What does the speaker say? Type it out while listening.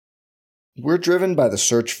We're driven by the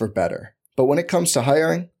search for better. But when it comes to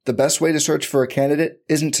hiring, the best way to search for a candidate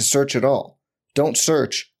isn't to search at all. Don't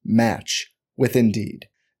search, match with Indeed.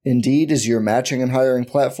 Indeed is your matching and hiring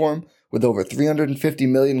platform with over 350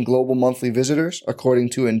 million global monthly visitors,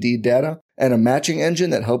 according to Indeed data, and a matching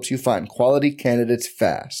engine that helps you find quality candidates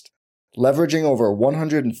fast. Leveraging over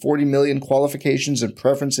 140 million qualifications and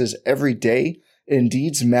preferences every day,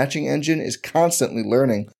 Indeed's matching engine is constantly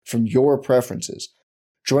learning from your preferences.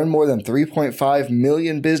 Join more than 3.5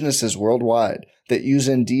 million businesses worldwide that use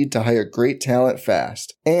Indeed to hire great talent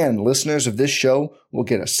fast. And listeners of this show will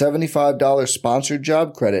get a $75 sponsored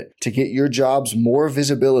job credit to get your jobs more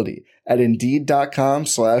visibility at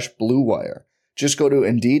Indeed.com/Blue Wire. Just go to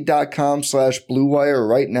Indeed.com/Blue Wire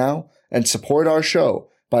right now and support our show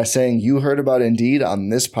by saying you heard about Indeed on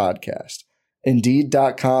this podcast.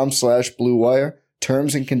 Indeed.com/Blue Wire.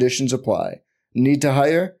 Terms and conditions apply. Need to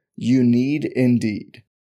hire? You need Indeed.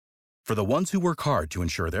 For the ones who work hard to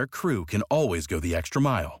ensure their crew can always go the extra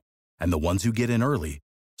mile, and the ones who get in early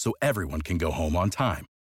so everyone can go home on time,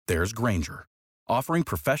 there's Grainger, offering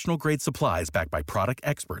professional-grade supplies backed by product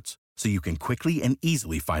experts so you can quickly and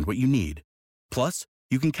easily find what you need. Plus,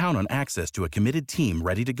 you can count on access to a committed team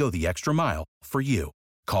ready to go the extra mile for you.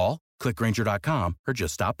 Call, click Grainger.com, or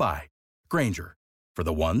just stop by. Grainger, for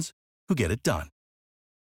the ones who get it done.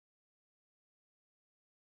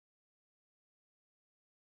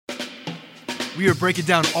 We are breaking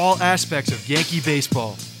down all aspects of Yankee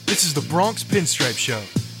baseball. This is the Bronx Pinstripe Show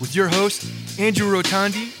with your hosts, Andrew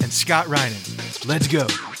Rotondi and Scott Reinen. Let's go.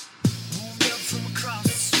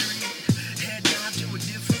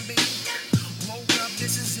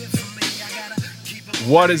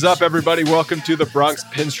 What is up, everybody? Welcome to the Bronx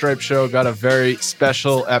Pinstripe Show. Got a very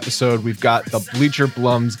special episode. We've got the Bleacher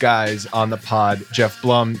Blums guys on the pod, Jeff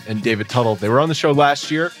Blum and David Tuttle. They were on the show last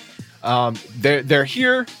year. They're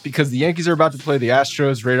here because the Yankees are about to play the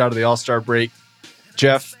Astros right out of the All-Star break.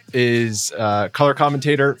 Jeff is color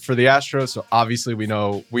commentator for the Astros, so obviously we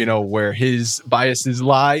know where his biases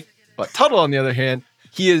lie. But Tuttle, on the other hand,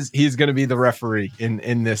 he's going to be the referee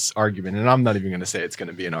in this argument, and I'm not even going to say it's going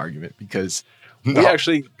to be an argument because we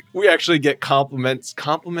actually get compliments.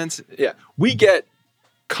 Yeah, we get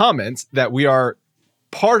comments that we are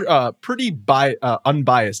pretty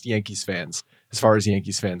unbiased Yankees fans. As far as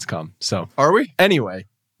Yankees fans come. So are we? Anyway,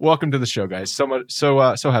 welcome to the show, guys. So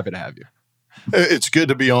happy to have you. It's good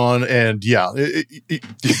to be on. And yeah,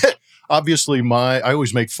 obviously I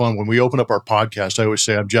always make fun when we open up our podcast. I always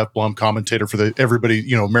say I'm Jeff Blum, commentator for everybody,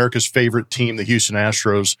 America's favorite team, the Houston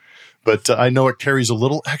Astros. But I know it carries a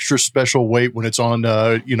little extra special weight when it's on,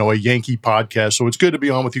 a Yankee podcast. So it's good to be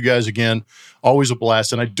on with you guys again. Always a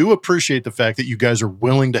blast. And I do appreciate the fact that you guys are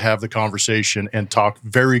willing to have the conversation and talk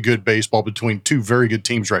very good baseball between two very good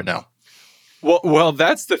teams right now. Well,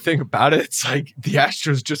 that's the thing about it. It's like the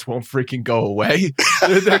Astros just won't freaking go away.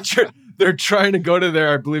 They're trying to go to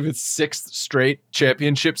their, I believe it's 6th straight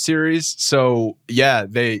championship series. So yeah,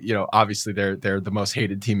 they, obviously they're the most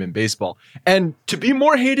hated team in baseball. And to be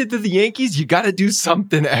more hated than the Yankees, you got to do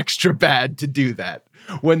something extra bad to do that.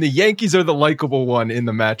 When the Yankees are the likable one in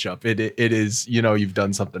the matchup, it is, you've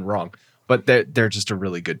done something wrong. But they're just a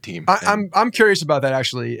really good team. I'm curious about that,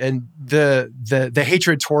 actually, and the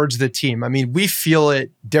hatred towards the team. I mean, we feel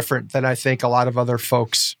it different than I think a lot of other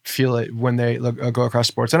folks feel it when they go across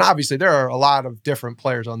sports. And obviously, there are a lot of different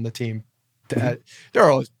players on the team. There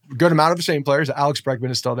are a good amount of the same players. Alex Bregman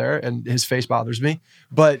is still there, and his face bothers me.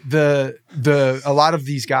 But a lot of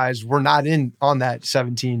these guys were not on that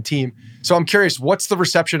 17 team. So I'm curious, what's the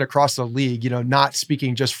reception across the league? Not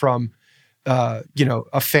speaking just from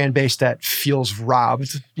a fan base that feels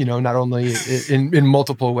robbed, not only in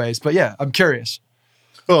multiple ways, but yeah, I'm curious.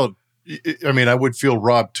 Well, I mean, I would feel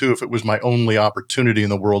robbed too if it was my only opportunity in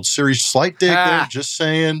the World Series. Slight dig there, just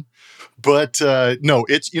saying. But no,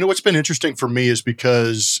 it's, what's been interesting for me is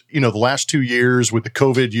because, the last 2 years with the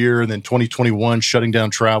COVID year and then 2021 shutting down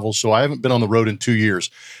travel. So I haven't been on the road in 2 years.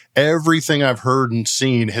 Everything I've heard and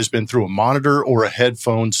seen has been through a monitor or a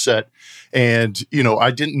headphone set. And,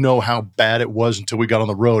 I didn't know how bad it was until we got on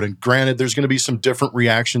the road. And granted, there's going to be some different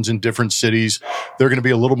reactions in different cities. They're going to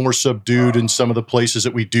be a little more subdued in some of the places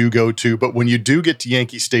that we do go to. But when you do get to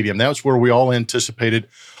Yankee Stadium, that's where we all anticipated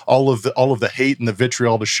all of the hate and the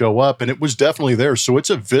vitriol to show up. And it was definitely there. So it's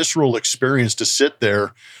a visceral experience to sit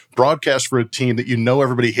there, broadcast for a team that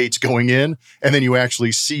everybody hates going in, and then you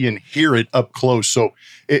actually see and hear it up close. So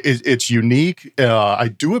it's unique. I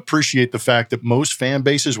do appreciate the fact that most fan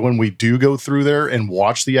bases, when we do go through there and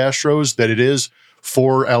watch the Astros, that it is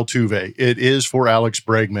for Altuve. It is for Alex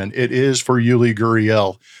Bregman. It is for Yuli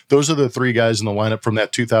Gurriel. Those are the three guys in the lineup from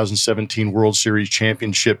that 2017 World Series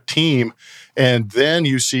championship team. And then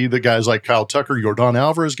you see the guys like Kyle Tucker, Yordan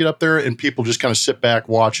Alvarez get up there, and people just kind of sit back,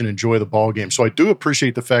 watch, and enjoy the ball game. So I do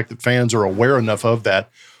appreciate the fact that fans are aware enough of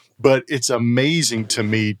that. But it's amazing to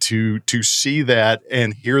me to see that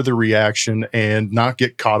and hear the reaction and not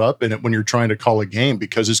get caught up in it when you're trying to call a game,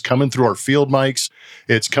 because it's coming through our field mics,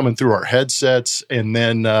 it's coming through our headsets, and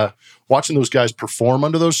then watching those guys perform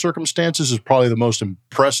under those circumstances is probably the most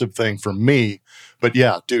impressive thing for me. But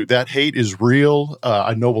yeah, dude, that hate is real.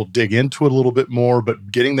 I know we'll dig into it a little bit more,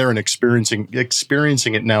 but getting there and experiencing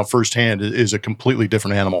it now firsthand is a completely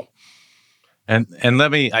different animal. And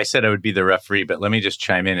I said I would be the referee, but let me just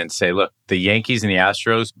chime in and say, look, the Yankees and the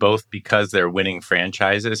Astros, both because they're winning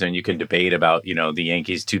franchises, and you can debate about, the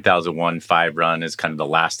Yankees 2001 5-run is kind of the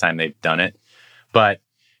last time they've done it, but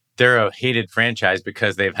they're a hated franchise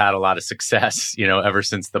because they've had a lot of success, ever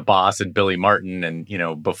since the boss and Billy Martin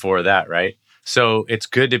and, before that, right? So it's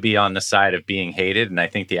good to be on the side of being hated. And I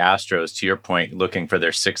think the Astros, to your point, looking for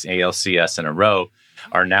their 6th ALCS in a row,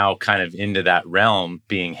 are now kind of into that realm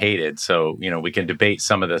being hated. So, we can debate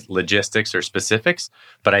some of the logistics or specifics,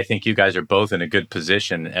 but I think you guys are both in a good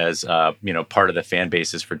position as, part of the fan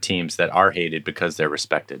bases for teams that are hated because they're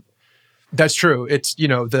respected. That's true. It's,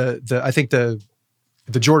 I think the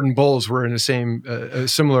Jordan Bulls were in the same, a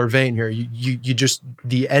similar vein here. You just,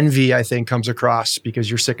 the envy, I think, comes across because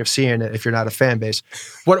you're sick of seeing it if you're not a fan base.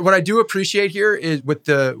 What I do appreciate here is with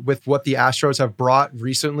what the Astros have brought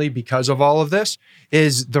recently because of all of this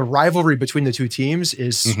is the rivalry between the two teams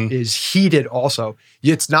is heated also.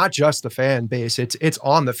 It's not just the fan base, it's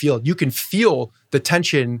on the field. You can feel the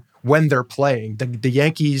tension when they're playing. The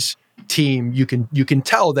Yankees team, you can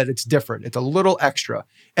tell that it's different. It's a little extra.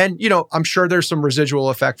 And, I'm sure there's some residual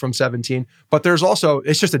effect from 17, but there's also,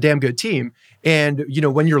 it's just a damn good team. And,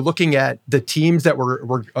 when you're looking at the teams that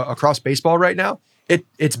were across baseball right now,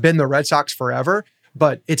 it's been the Red Sox forever,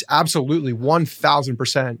 but it's absolutely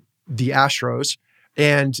 1000% the Astros.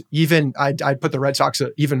 And even I'd put the Red Sox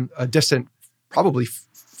even a distant, probably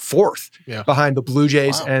fourth behind the Blue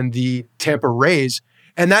Jays and the Tampa Rays.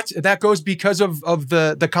 And that goes because of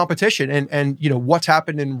the competition and what's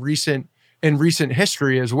happened in recent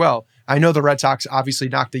history as well. I know the Red Sox obviously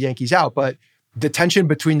knocked the Yankees out, but the tension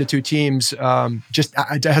between the two teams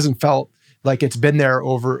it hasn't felt like it's been there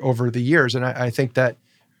over the years. And I think that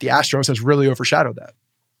the Astros has really overshadowed that.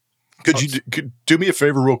 Could do me a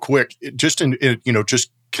favor real quick, just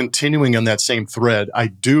just continuing on that same thread.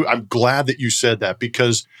 I'm glad that you said that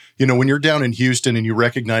because, when you're down in Houston and you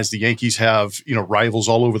recognize the Yankees have, rivals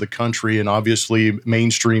all over the country and obviously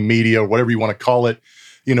mainstream media, or whatever you want to call it,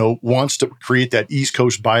 wants to create that East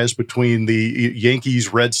Coast bias between the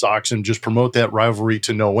Yankees, Red Sox, and just promote that rivalry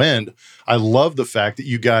to no end. I love the fact that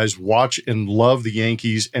you guys watch and love the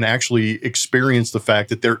Yankees and actually experience the fact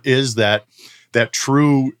that there is that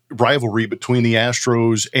true rivalry between the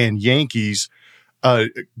Astros and Yankees.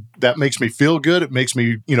 That makes me feel good. It makes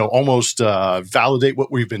me, almost validate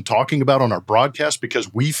what we've been talking about on our broadcast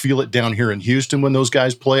because we feel it down here in Houston when those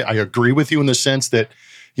guys play. I agree with you in the sense that,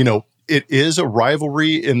 it is a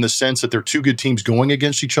rivalry in the sense that they're two good teams going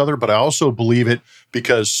against each other, but I also believe it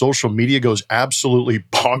because social media goes absolutely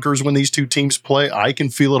bonkers when these two teams play. I can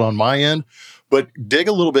feel it on my end. But dig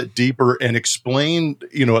a little bit deeper and explain,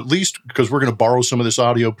 at least because we're going to borrow some of this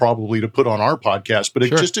audio probably to put on our podcast, but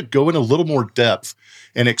just to go in a little more depth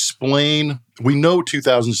and explain, we know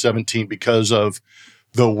 2017 because of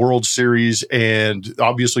the World Series and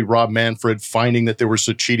obviously Rob Manfred finding that there was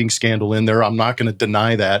a cheating scandal in there. I'm not going to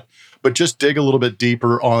deny that, but just dig a little bit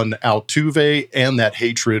deeper on Altuve and that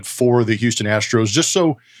hatred for the Houston Astros, just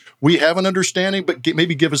so we have an understanding, but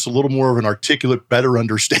maybe give us a little more of an articulate, better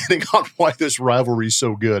understanding on why this rivalry is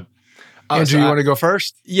so good. Andrew, you want to go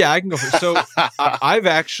first? Yeah, I can go first. So I've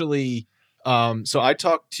actually, I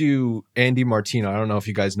talked to Andy Martino. I don't know if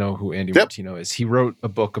you guys know who Andy Martino is. He wrote a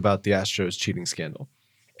book about the Astros cheating scandal.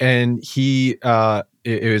 And he,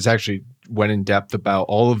 it was actually went in depth about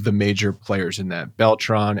all of the major players in that.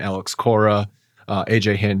 Beltran, Alex Cora,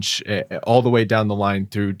 AJ Hinch, all the way down the line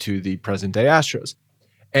through to the present day Astros.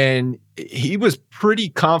 And he was pretty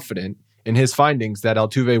confident in his findings that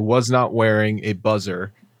Altuve was not wearing a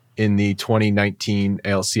buzzer in the 2019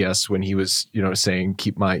 ALCS when he was, saying,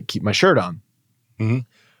 keep my shirt on. Mm-hmm.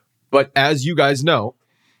 But as you guys know,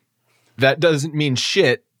 that doesn't mean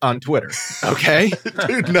shit on Twitter. Okay.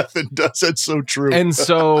 Dude, nothing does. That's so true. And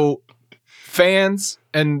so fans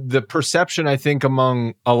and the perception, I think,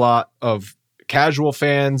 among a lot of casual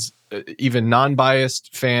fans, even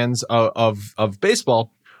non-biased fans of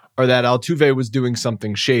baseball, or that Altuve was doing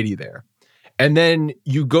something shady there. And then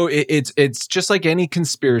you go, it's just like any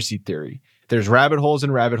conspiracy theory. There's rabbit holes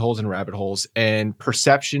and rabbit holes and rabbit holes, and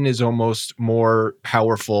perception is almost more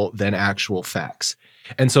powerful than actual facts.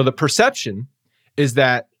 And so the perception is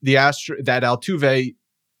that that Altuve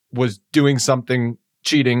was doing something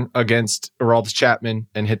cheating against Aroldis Chapman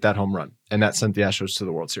and hit that home run, and that sent the Astros to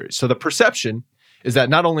the World Series. So the perception is that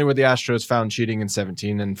not only were the Astros found cheating in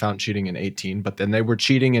 17 and found cheating in 18, but then they were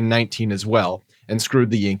cheating in 19 as well and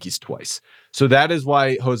screwed the Yankees twice. So that is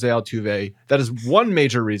why Jose Altuve, that is one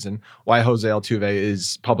major reason why Jose Altuve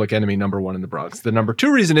is public enemy number one in the Bronx. The number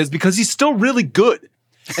two reason is because he's still really good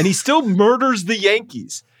and he still murders the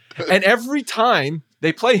Yankees. And every time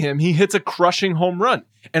they play him, he hits a crushing home run.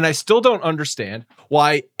 And I still don't understand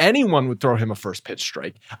why anyone would throw him a first pitch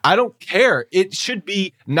strike. I don't care. It should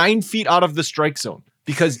be 9 feet out of the strike zone,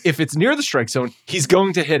 because if it's near the strike zone, he's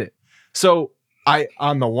going to hit it. So I,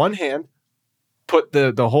 on the one hand, put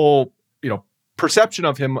the whole, perception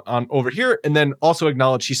of him on over here, and then also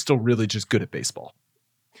acknowledge he's still really just good at baseball.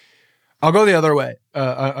 I'll go the other way,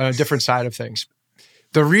 a different side of things.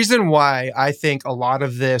 The reason why I think a lot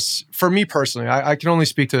of this, for me personally, I can only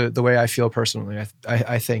speak to the way I feel personally.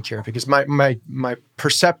 I think here, because my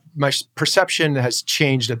perception has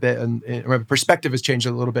changed a bit, and my perspective has changed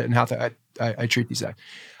a little bit in how I treat these guys.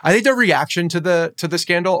 I think the reaction to the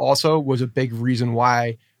scandal also was a big reason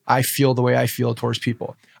why I feel the way I feel towards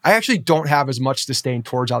people. I actually don't have as much disdain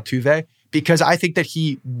towards Altuve, because I think that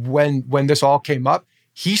when this all came up,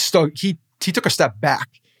 he took a step back.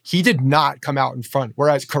 He did not come out in front.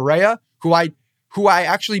 Whereas Correa, who I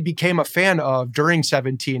actually became a fan of during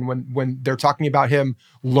 17, when they're talking about him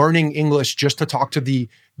learning English just to talk to the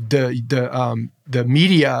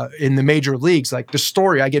media in the major leagues, like the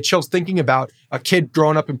story, I get chills thinking about a kid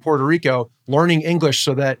growing up in Puerto Rico learning English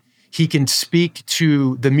so that he can speak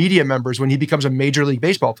to the media members when he becomes a Major League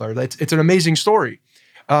Baseball player. It's an amazing story.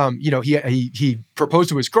 He proposed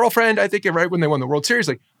to his girlfriend, I think, right when they won the World Series.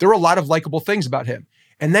 Like, there were a lot of likable things about him.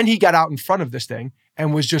 And then he got out in front of this thing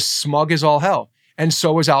and was just smug as all hell. And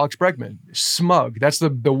so was Alex Bregman. Smug. That's the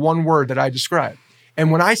one word that I describe. And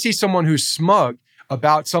when I see someone who's smug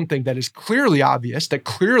about something that is clearly obvious, that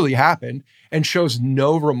clearly happened, and shows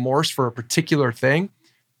no remorse for a particular thing,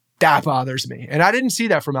 that bothers me. And I didn't see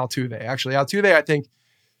that from Altuve. Actually, Altuve, I think,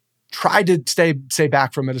 tried to stay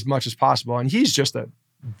back from it as much as possible. And he's just a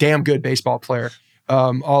damn good baseball player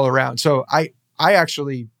all around. So I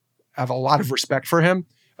actually have a lot of respect for him.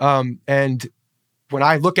 And when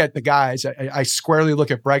I look at the guys, I squarely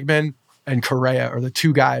look at Bregman and Correa are the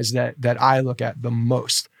two guys that I look at the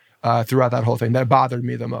most throughout that whole thing. That bothered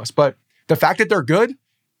me the most. But the fact that they're good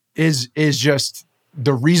is just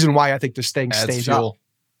the reason why I think this thing stays up.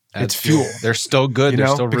 It's fuel. They're still good. They're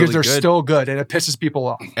still really good. Because they're still good, and it pisses people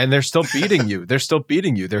off. And they're still beating you.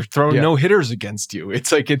 They're throwing no hitters against you.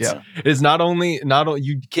 It's like it's not only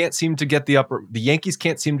you can't seem to get the Yankees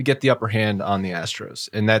can't seem to get the upper hand on the Astros,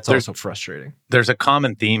 and that's also frustrating. There's a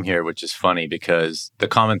common theme here, which is funny, because the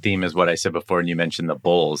common theme is what I said before, and you mentioned the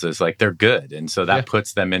Bulls, is like they're good, and so that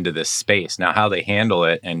puts them into this space. Now, how they handle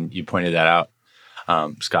it, and you pointed that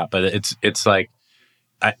out, Scott, but it's like,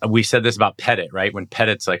 we said this about Pettit, right? When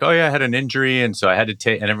Pettit's like, oh yeah, I had an injury, and so I had to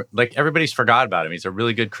take, and everybody's forgot about him. He's a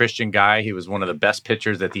really good Christian guy. He was one of the best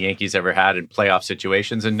pitchers that the Yankees ever had in playoff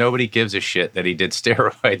situations, and nobody gives a shit that he did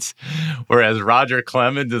steroids. Whereas Roger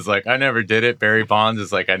Clemens is like, I never did it. Barry Bonds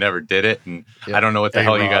is like, I never did it, and I don't know what the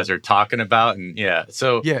hell you guys are talking about. And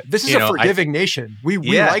this is a forgiving nation. We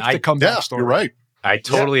like the comeback story. You're right. I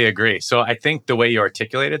totally agree. So I think the way you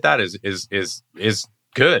articulated that is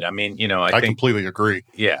good. I mean, I think, completely agree.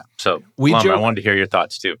 Yeah. So, Blum, I wanted to hear your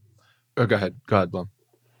thoughts too. Oh, go ahead, Blum.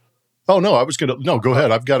 Oh no, go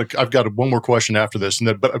ahead. I've got one more question after this,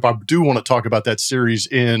 but if I do want to talk about that series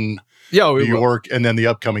in New York and then the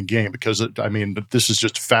upcoming game, because this is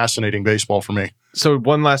just fascinating baseball for me. So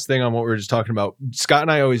one last thing on what we were just talking about. Scott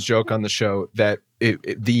and I always joke on the show that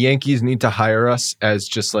the Yankees need to hire us as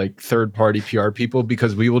just like third-party PR people,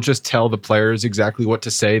 because we will just tell the players exactly what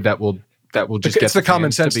to say that will just get the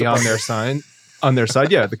common sense to be on their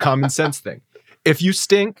side. Yeah, the common sense thing. If you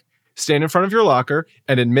stink, stand in front of your locker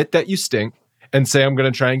and admit that you stink and say, I'm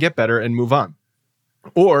going to try and get better, and move on.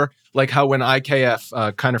 Or like how when IKF,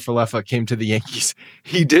 Kiner Falefa, came to the Yankees,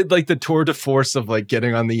 he did like the tour de force of like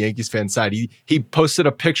getting on the Yankees fan side. He posted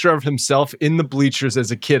a picture of himself in the bleachers as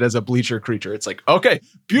a kid, as a bleacher creature. It's like, okay,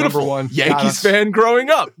 beautiful. Number one, Yankees fan growing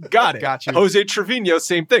up. Got it. Got you. Jose Trevino,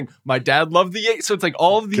 same thing. My dad loved the Yankees. So it's like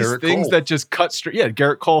all of these Garrett things Cole. that just cut straight. Yeah,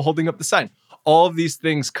 Garrett Cole holding up the sign. All of these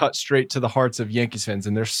things cut straight to the hearts of Yankees fans,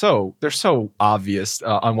 and they're so obvious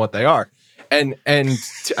on what they are. And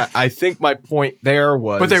I think my point there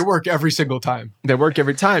was, but they work every single time. They work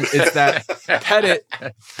every time. It's that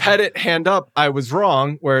Pettit, hand up, I was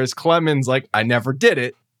wrong. Whereas Clemens, like, I never did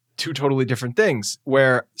it. Two totally different things.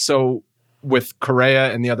 So with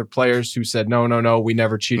Correa and the other players who said, no, we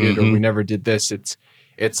never cheated or we never did this.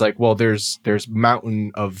 It's like, well, there's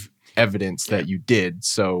mountain of evidence that you did.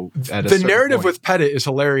 So the narrative with Pettit is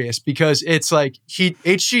hilarious because it's like he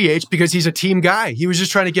HGH because he's a team guy. He was just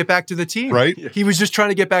trying to get back to the team. Right. He was just trying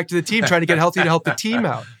to get back to the team, trying to get healthy to help the team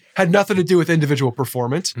out. Had nothing to do with individual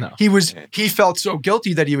performance. No. He felt so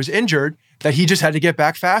guilty that he was injured that he just had to get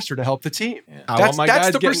back faster to help the team. Yeah.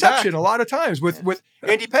 That's the perception a lot of times with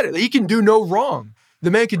Andy Pettit. He can do no wrong. The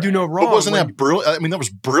man could do no wrong. But wasn't that brilliant? I mean, that was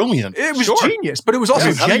brilliant. It was genius, but it was also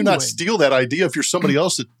genuine. How do you not steal that idea if you're somebody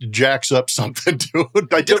else that jacks up something to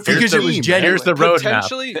it? I did it because it was genuine. Here's the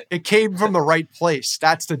roadmap. It came from the right place.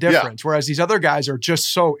 That's the difference. Whereas these other guys are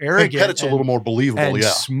just so arrogant. Pettit's a little more believable, and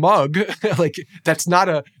smug. Like that's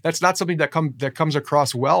not something that comes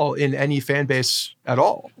across well in any fan base at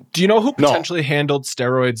all. Do you know who potentially handled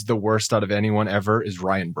steroids the worst out of anyone ever? Is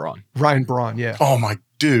Ryan Braun. Ryan Braun, yeah. Oh my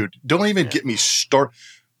dude! Don't even get me started.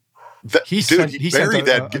 He buried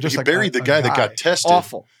the guy that got tested.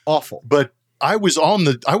 Awful. But I was on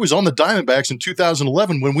the Diamondbacks in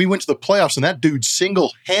 2011 when we went to the playoffs, and that dude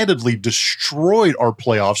single-handedly destroyed our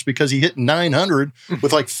playoffs because he hit 900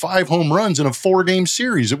 with like 5 home runs in a 4-game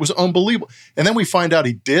series. It was unbelievable. And then we find out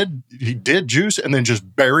he did juice and then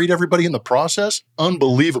just buried everybody in the process.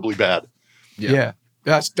 Unbelievably bad. Yeah.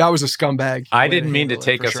 That was a scumbag. I didn't mean to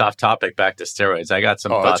take us off topic back to steroids. I got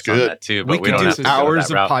some thoughts on that too, but we don't have to hours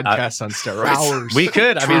of podcasts on steroids. Hours. We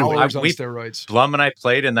could. I mean, on steroids. Blum and I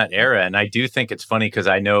played in that era, and I do think it's funny because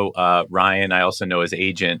I know Ryan. I also know his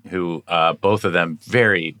agent, who both of them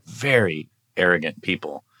very, very arrogant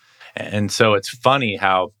people, and so it's funny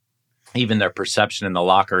how even their perception in the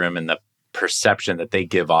locker room and the perception that they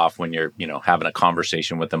give off when you're having a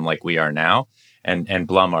conversation with them like we are now. And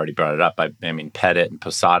Blum already brought it up. I mean, Pettit and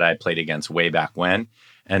Posada I played against way back when.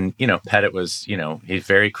 And, Pettit was, he's a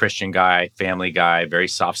very Christian guy, family guy, very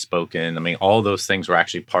soft-spoken. I mean, all those things were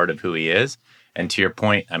actually part of who he is. And to your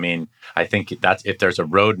point, I mean, I think that's if there's a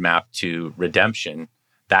roadmap to redemption,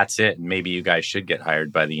 that's it. And maybe you guys should get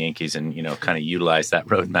hired by the Yankees and, kind of utilize that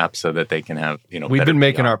roadmap so that they can have, We've been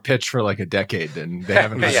making our pitch for like a decade and they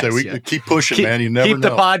haven't. We keep pushing, man. You never know. Keep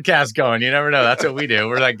the podcast going. You never know. That's what we do.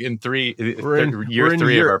 We're like in year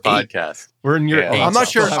 3 of our podcast. We're in year 8. I'm not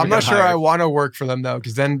sure I want to work for them though,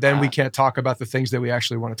 because then we can't talk about the things that we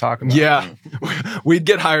actually want to talk about. Yeah. We'd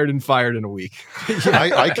get hired and fired in a week.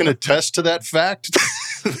 I can attest to that fact.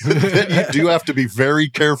 You do have to be very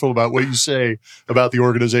careful about what you say about the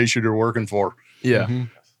organization you're working for. Yeah. Mm-hmm.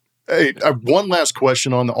 Hey, one last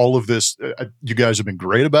question on all of this. You guys have been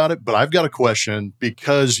great about it, but I've got a question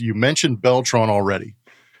because you mentioned Beltran already.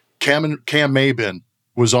 Cam Maben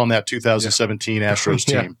was on that 2017 Astros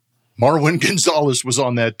team. Marwin Gonzalez was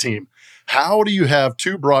on that team. How do you have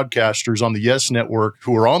 2 broadcasters on the Yes Network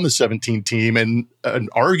who are on the 17 team and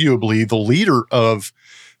arguably the leader of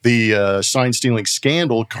the sign-stealing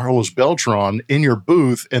scandal, Carlos Beltran, in your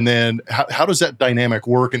booth? And then how does that dynamic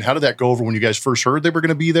work? And how did that go over when you guys first heard they were going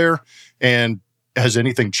to be there? And has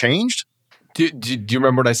anything changed? Do you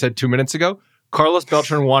remember what I said 2 minutes ago? Carlos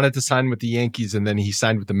Beltran wanted to sign with the Yankees, and then he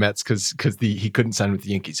signed with the Mets because he couldn't sign with the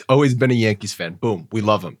Yankees. Always been a Yankees fan. Boom. We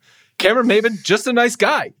love him. Cameron Maben, just a nice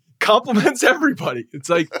guy. Compliments everybody. It's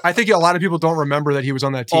like I think a lot of people don't remember that he was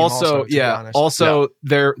on that team.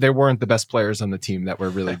 They weren't the best players on the team that were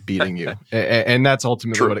really beating you, and that's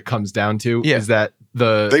ultimately what it comes down to. Is that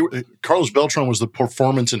Carlos Beltran was the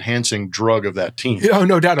performance-enhancing drug of that team. Oh,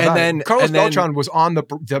 no doubt about it. Carlos Beltran was on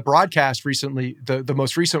the broadcast recently, the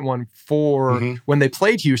most recent one for when they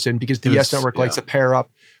played Houston, because the Yes Network likes to pair up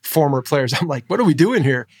former players. I'm like, what are we doing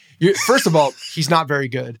here? First of all, he's not very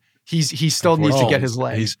good. He still needs to get his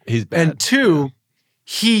legs. He's bad. And 2,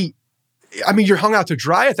 you're hung out to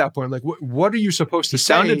dry at that point. Like, what are you supposed to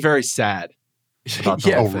say? Sounded very sad about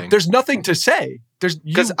the whole thing. There's nothing to say.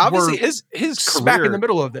 Because obviously his career, smack in the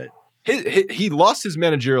middle of it. He lost his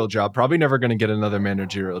managerial job. Probably never going to get another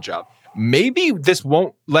managerial job. Maybe this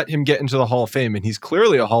won't let him get into the Hall of Fame, and he's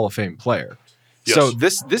clearly a Hall of Fame player. Yes. So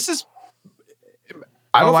this is.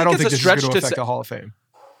 I don't think it's a stretch to affect the Hall of Fame.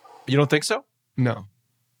 You don't think so? No.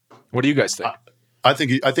 What do you guys think? I think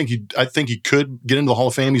he could get into the Hall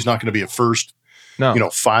of Fame. He's not going to be a first,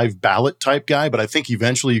 5 ballot type guy, but I think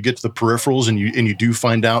eventually you get to the peripherals and you do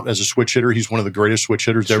find out as a switch hitter he's one of the greatest switch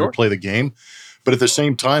hitters to ever play the game. But at the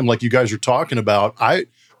same time, like you guys are talking about,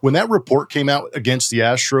 when that report came out against the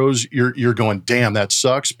Astros, you're going, damn, that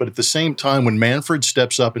sucks. But at the same time, when Manfred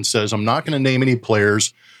steps up and says, I'm not going to name any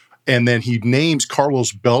players, and then he names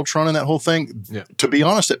Carlos Beltran in that whole thing, to be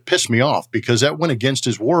honest, it pissed me off because that went against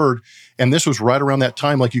his word. And this was right around that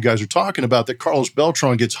time, like you guys are talking about, that Carlos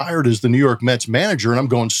Beltran gets hired as the New York Mets manager. And I'm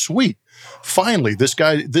going, sweet. Finally, this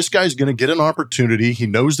guy's going to get an opportunity. He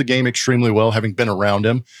knows the game extremely well, having been around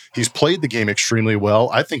him. He's played the game extremely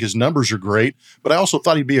well. I think his numbers are great, but I also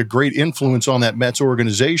thought he'd be a great influence on that Mets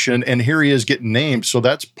organization. And here he is getting named. So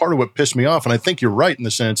that's part of what pissed me off. And I think you're right in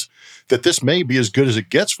the sense that this may be as good as it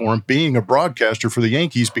gets for him being a broadcaster for the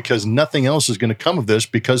Yankees, because nothing else is going to come of this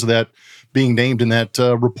because of that being named in that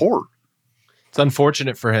report. It's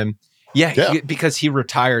unfortunate for him. Yeah. Because he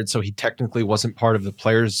retired, so he technically wasn't part of the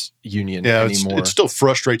players' union anymore. It still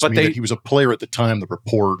frustrates me that he was a player at the time, the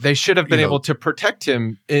report. They should have been able to protect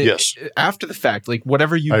him after the fact. Like,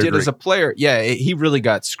 whatever you did as a player, he really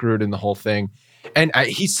got screwed in the whole thing. And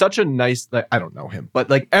he's such a nice, I don't know him, but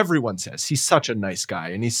like everyone says, he's such a nice guy.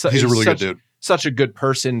 And he's a really good dude. Such a good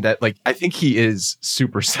person that, like, I think he is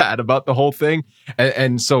super sad about the whole thing.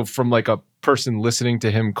 And so from like a person listening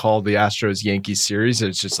to him call the Astros Yankees series,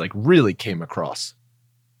 it's just like really came across.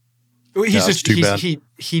 He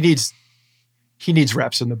needs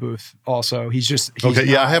reps in the booth. Also,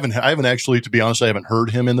 I haven't actually, to be honest, I haven't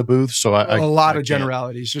heard him in the booth. So a lot of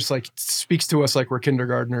generalities, just like speaks to us like we're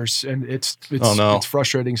kindergartners, and it's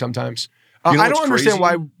frustrating sometimes. I don't understand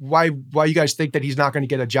why you guys think that he's not going to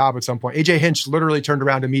get a job at some point. AJ Hinch literally turned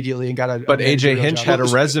around immediately and got a. But AJ Hinch had a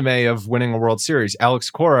resume of winning a World Series. Alex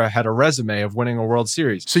Cora had a resume of winning a World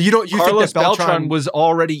Series. So you Carlos think that Beltran was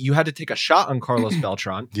already. You had to take a shot on Carlos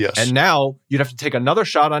Beltran. Yes. And now you'd have to take another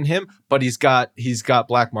shot on him, but he's got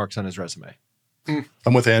black marks on his resume.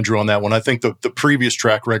 I'm with Andrew on that one. I think the previous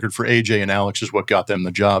track record for AJ and Alex is what got them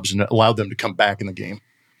the jobs and allowed them to come back in the game.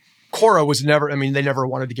 Cora was they never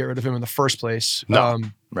wanted to get rid of him in the first place. No.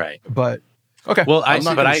 Right. But okay. Well, I'm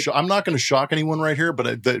not going to shock anyone right here,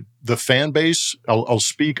 but the fan base, I'll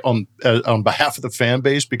speak on behalf of the fan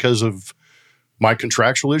base because of my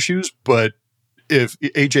contractual issues. But if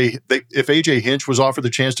AJ Hinch was offered the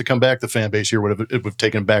chance to come back, the fan base here would have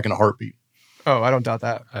taken him back in a heartbeat. Oh, I don't doubt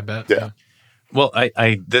that. I bet. Yeah. Well,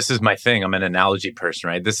 this is my thing. I'm an analogy person,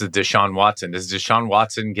 right? This is Deshaun Watson. Does Deshaun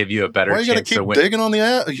Watson give you a better chance to win? Why are you going to keep digging on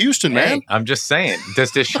the Houston, man? Hey, I'm just saying.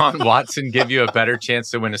 Does Deshaun Watson give you a better chance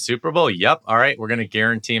to win a Super Bowl? Yep. All right. We're going to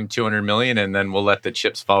guarantee him $200 million, and then we'll let the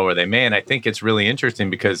chips fall where they may. And I think it's really interesting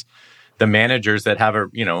because the managers that have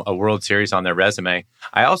a World Series on their resume.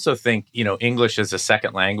 I also think, English is a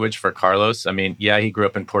second language for Carlos. I mean, yeah, he grew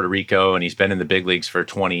up in Puerto Rico and he's been in the big leagues for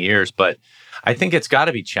 20 years, but I think it's got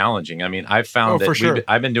to be challenging. I mean, I've found that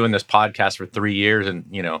I've been doing this podcast for 3 years and,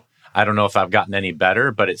 I don't know if I've gotten any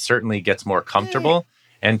better, but it certainly gets more comfortable.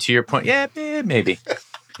 And to your point, maybe.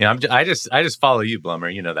 I just follow you,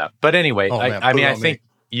 Blummer. You know that. But anyway, I think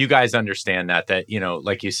you guys understand that,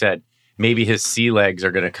 like you said, maybe his sea legs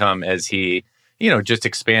are going to come as he, just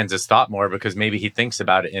expands his thought more because maybe he thinks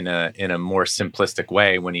about it in a more simplistic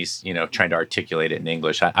way when he's, trying to articulate it in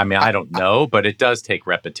English. I don't know, but it does take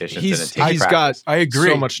repetitions. He's got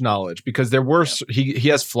so much knowledge because there were he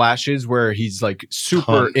has flashes where he's like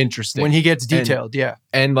super interesting when he gets detailed.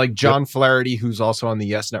 And like John Flaherty, who's also on the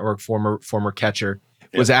Yes Network, former catcher,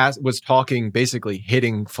 was talking basically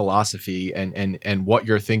hitting philosophy and what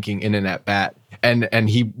you're thinking in an at bat. And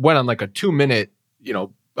he went on like a 2-minute,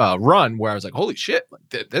 run where I was like, holy shit,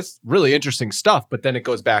 that's really interesting stuff. But then it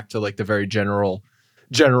goes back to like the very general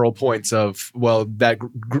points of, well,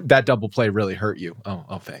 that double play really hurt you.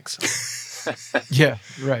 Oh, thanks. Yeah,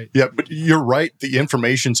 right. Yeah, but you're right. The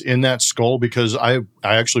information's in that skull because I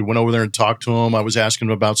actually went over there and talked to him. I was asking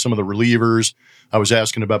him about some of the relievers. I was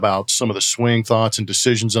asking him about some of the swing thoughts and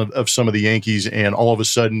decisions of some of the Yankees. And all of a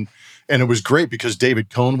sudden, and it was great because David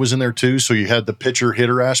Cohn was in there too. So you had the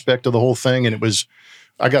pitcher-hitter aspect of the whole thing. And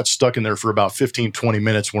I got stuck in there for about 15, 20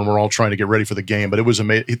 minutes when we're all trying to get ready for the game. But it was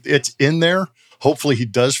amazing. It's in there. Hopefully he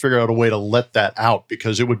does figure out a way to let that out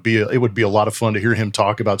because it would be a lot of fun to hear him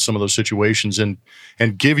talk about some of those situations and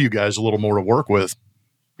give you guys a little more to work with.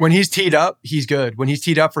 When he's teed up, he's good. When he's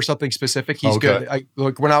teed up for something specific, he's good.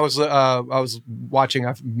 When I was watching,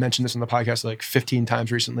 I've mentioned this on the podcast like 15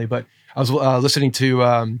 times recently, but I was listening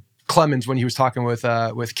to Clemens when he was talking with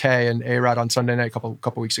Kay and A-Rod on Sunday night a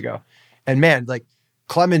couple weeks ago. And man, like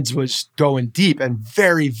Clemens was going deep and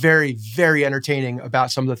very, very, very entertaining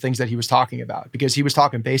about some of the things that he was talking about because he was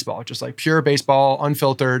talking baseball, just like pure baseball,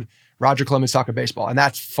 unfiltered. Roger Clemens talking baseball, and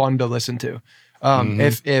that's fun to listen to.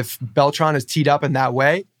 If Beltran is teed up in that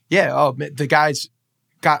way, the guy's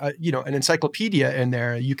got an encyclopedia in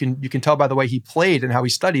there. You can tell by the way he played and how he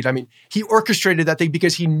studied. I mean, he orchestrated that thing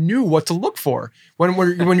because he knew what to look for.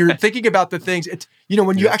 When you're thinking about the things, it's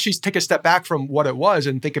when you actually take a step back from what it was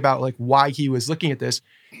and think about like why he was looking at this,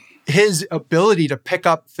 his ability to pick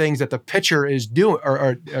up things that the pitcher is doing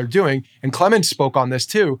or doing. And Clemens spoke on this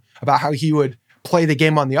too about how he would play the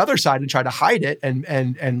game on the other side and try to hide it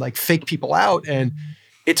and like fake people out. And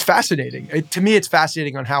it's fascinating. To me, it's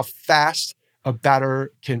fascinating on how fast a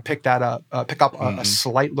batter can pick up a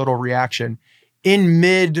slight little reaction in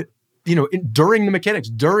mid, during the mechanics,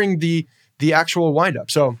 during the actual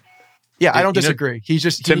windup. So, yeah, I don't disagree. He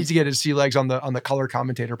needs to get his sea legs on the color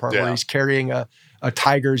commentator part where he's carrying a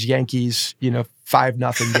Tigers Yankees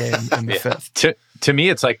 5-0 game in the fifth. To me,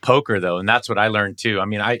 it's like poker though, and that's what I learned too. I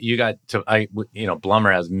mean,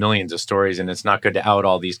 Blummer has millions of stories, and it's not good to out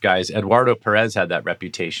all these guys. Eduardo Perez had that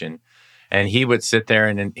reputation. And he would sit there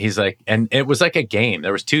and he's like, and it was like a game.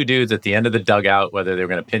 There was two dudes at the end of the dugout, whether they were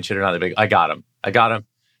going to pinch it or not. They'd be like, I got him.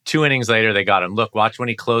 2 innings later, they got him. Look, watch when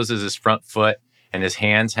he closes his front foot and his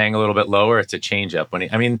hands hang a little bit lower. It's a changeup.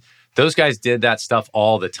 Those guys did that stuff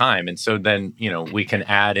all the time. And so then, we can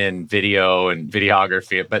add in video and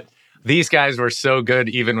videography, but these guys were so good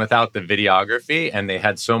even without the videography, and they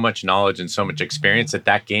had so much knowledge and so much experience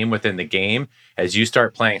that game within the game, as you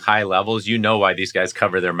start playing high levels, why these guys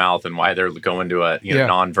cover their mouth and why they're going to a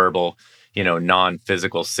nonverbal,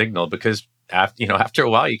 non-physical signal, because after a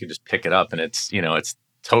while you can just pick it up and it's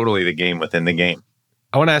totally the game within the game.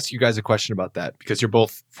 I want to ask you guys a question about that because you're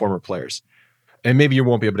both former players. And maybe you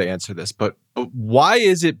won't be able to answer this, but why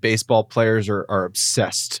is it baseball players are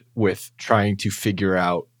obsessed with trying to figure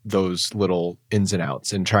out those little ins and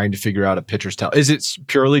outs and trying to figure out a pitcher's talent? Is it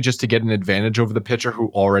purely just to get an advantage over the pitcher who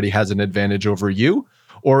already has an advantage over you?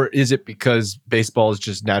 Or is it because baseball is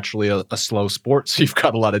just naturally a slow sport, so you've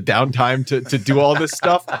got a lot of downtime to do all this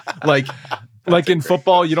stuff? Like in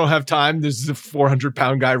football, you don't have time. There's a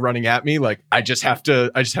 400-pound guy running at me. Like I just have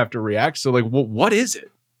to react. So like, what is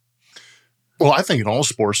it? Well, I think in all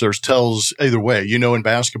sports, there's tells either way. In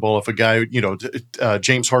basketball, if a guy,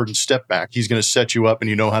 James Harden step back, he's going to set you up and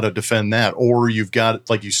you know how to defend that. Or you've got,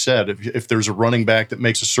 like you said, if there's a running back that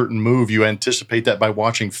makes a certain move, you anticipate that by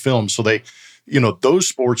watching film. So those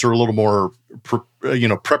sports are a little more,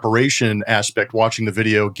 preparation aspect, watching the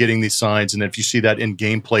video, getting these signs. And if you see that in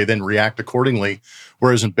gameplay, then react accordingly.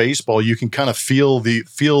 Whereas in baseball, you can kind of feel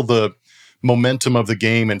the momentum of the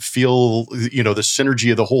game and feel, the synergy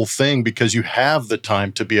of the whole thing because you have the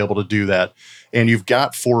time to be able to do that. And you've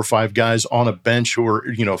got 4 or 5 guys on a bench who are,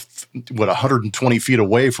 120 feet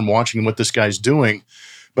away from watching what this guy's doing.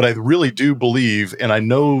 But I really do believe, and I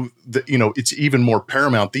know that, it's even more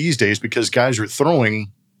paramount these days because guys are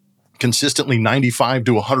throwing consistently 95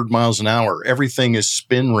 to 100 miles an hour. Everything is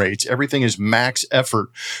spin rates. Everything is max effort.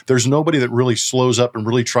 There's nobody that really slows up and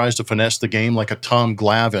really tries to finesse the game like a Tom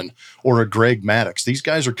Glavine or a Greg Maddux. These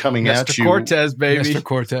guys are coming at you. Mr. Cortez, baby. Mr.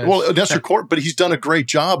 Cortez. Well, Nestor Cortez, but he's done a great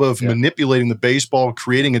job of manipulating the baseball,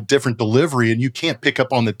 creating a different delivery, and you can't pick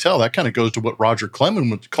up on the tell. That kind of goes to what Roger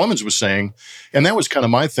Clemens was saying. And that was kind of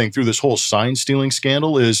my thing through this whole sign stealing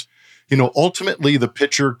scandal is, ultimately the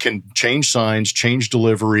pitcher can change signs, change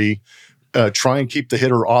delivery, try and keep the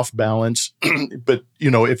hitter off balance. But,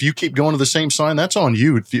 if you keep going to the same sign, that's on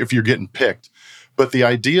you if you're getting picked. But the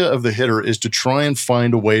idea of the hitter is to try and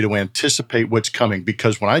find a way to anticipate what's coming.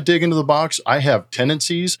 Because when I dig into the box, I have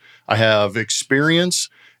tendencies, I have experience,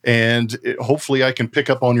 and hopefully I can pick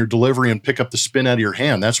up on your delivery and pick up the spin out of your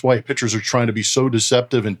hand. That's why pitchers are trying to be so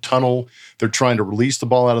deceptive and tunnel. They're trying to release the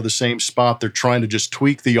ball out of the same spot. They're trying to just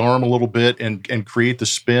tweak the arm a little bit and create the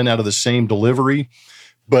spin out of the same delivery.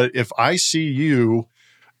 But if I see you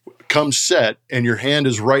come set and your hand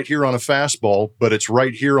is right here on a fastball, but it's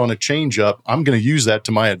right here on a changeup, I'm going to use that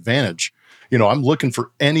to my advantage. I'm looking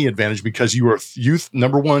for any advantage because you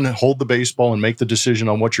number one, hold the baseball and make the decision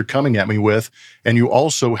on what you're coming at me with. And you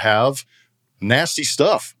also have nasty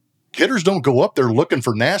stuff. Hitters don't go up there looking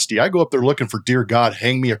for nasty. I go up there looking for, dear God,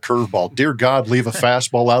 hang me a curveball. Dear God, leave a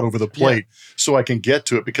fastball out over the plate so I can get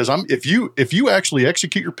to it. Because if you actually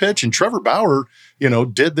execute your pitch, and Trevor Bauer,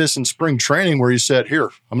 did this in spring training where he said, here,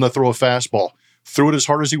 I'm going to throw a fastball. Threw it as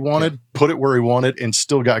hard as he wanted, put it where he wanted, and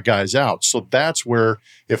still got guys out. So that's where,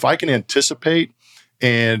 if I can anticipate,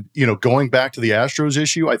 and, going back to the Astros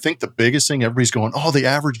issue, I think the biggest thing, everybody's going, oh, the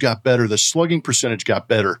average got better. The slugging percentage got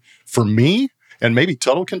better. For me, and maybe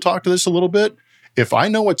Tuttle can talk to this a little bit, if I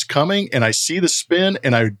know what's coming and I see the spin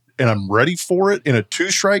and I'm ready for it in a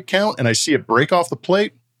 2-strike count and I see it break off the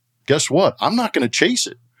plate, guess what? I'm not going to chase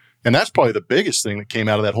it. And that's probably the biggest thing that came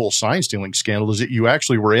out of that whole sign stealing scandal is that you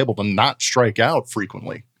actually were able to not strike out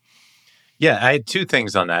frequently. Yeah, I had two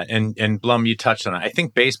things on that. And Blum, you touched on it. I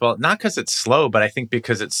think baseball, not because it's slow, but I think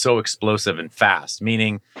because it's so explosive and fast.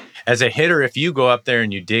 Meaning, as a hitter, if you go up there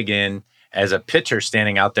and you dig in, as a pitcher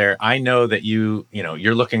standing out there, I know that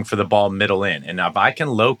you're looking for the ball middle in. And if I can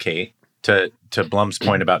locate, to Blum's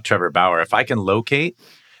point about Trevor Bauer, if I can locate,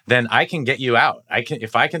 then I can get you out.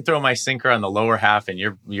 If I can throw my sinker on the lower half and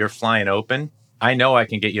you're flying open, I know I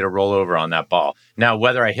can get you to roll over on that ball. Now,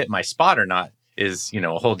 whether I hit my spot or not is,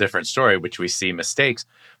 a whole different story, which we see mistakes.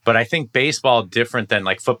 But I think baseball, different than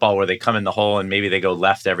like football, where they come in the hole and maybe they go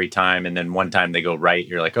left every time, and then one time they go right.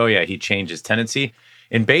 You're like, oh yeah, he changed his tendency.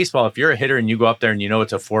 In baseball, if you're a hitter and you go up there and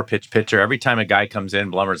it's a 4-pitch pitcher, every time a guy comes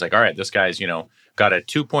in, Blummer's like, all right, this guy's, got a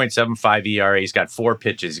 2.75 ERA. He's got 4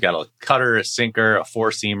 pitches. He's got a cutter, a sinker, a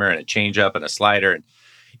 4-seamer, and a changeup and a slider. And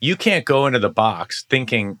you can't go into the box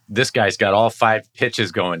thinking this guy's got all 5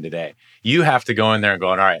 pitches going today. You have to go in there and go,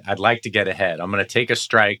 all right, I'd like to get ahead. I'm going to take a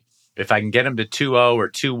strike. If I can get him to 2-0 or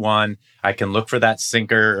 2-1, I can look for that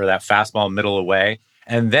sinker or that fastball middle away.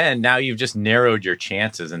 And then now you've just narrowed your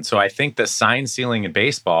chances. And so I think the sign stealing in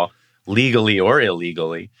baseball, legally or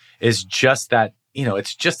illegally, is just that,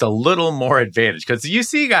 it's just a little more advantage. Because you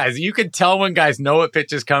see guys, you can tell when guys know what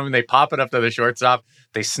pitch is coming. They pop it up to the shortstop.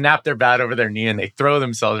 They snap their bat over their knee and they throw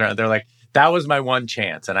themselves around. They're like, that was my one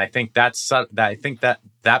chance. And I think that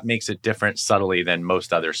makes it different subtly than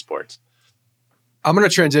most other sports. I'm going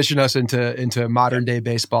to transition us into modern day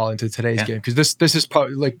baseball, into today's game, because this is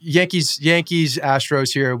like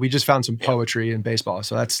Yankees-Astros here. We just found some poetry in baseball,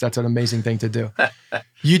 so that's an amazing thing to do.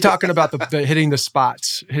 You talking about the hitting the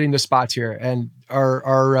spots here, and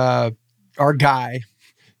our guy,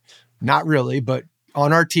 not really, but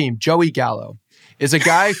on our team, Joey Gallo, is a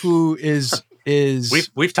guy who is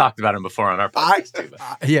we've talked about him before on our podcast too.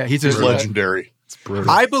 Yeah, he's legendary.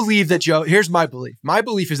 I believe that here's my belief. My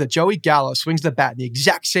belief is that Joey Gallo swings the bat in the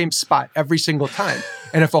exact same spot every single time.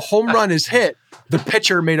 And if a home run is hit, the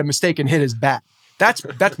pitcher made a mistake and hit his bat.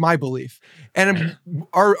 That's my belief. And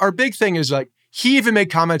our big thing is, like, he even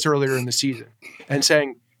made comments earlier in the season and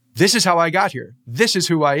saying, this is how I got here. This is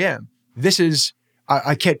who I am. This is,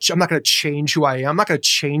 I'm not going to change who I am. I'm not going to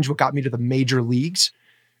change what got me to the major leagues.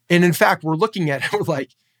 And in fact, we're looking at it, we're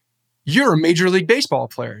like, you're a Major League Baseball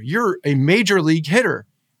player. You're a Major League hitter.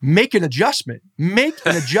 Make an adjustment.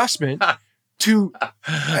 To,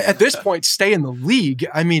 at this point, stay in the league.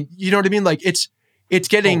 I mean, you know what I mean? Like, it's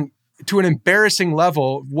getting to an embarrassing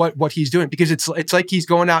level what he's doing, because it's like he's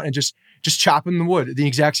going out and just chopping the wood at the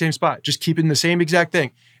exact same spot, just keeping the same exact thing.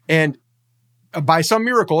 And by some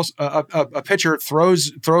miracles, a pitcher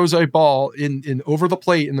throws a ball in over the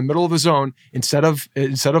plate in the middle of the zone instead of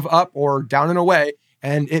up or down and away,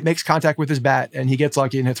 and it makes contact with his bat, and he gets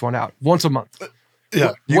lucky and hits one out once a month.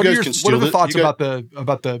 Yeah, what are the thoughts about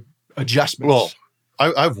the adjustments? Well,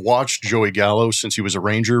 I've watched Joey Gallo since he was a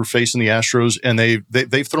Ranger facing the Astros, and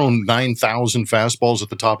they've thrown 9,000 fastballs at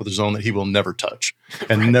the top of the zone that he will never touch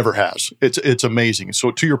and never has. It's amazing. So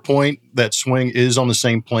to your point, that swing is on the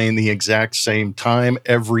same plane, the exact same time,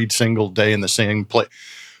 every single day in the same play.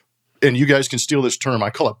 And you guys can steal this term. I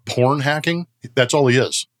call it porn hacking. That's all he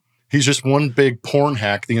is. He's just one big porn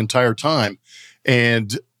hack the entire time.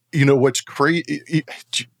 And you know what's crazy?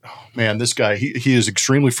 Oh, man, this guy, he is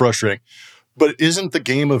extremely frustrating. But isn't the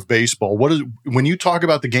game of baseball, when you talk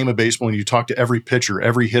about the game of baseball and you talk to every pitcher,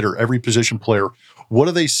 every hitter, every position player, what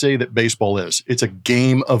do they say that baseball is? It's a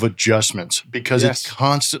game of adjustments, because It's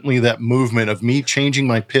constantly that movement of me changing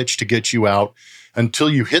my pitch to get you out until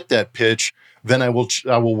you hit that pitch. Then I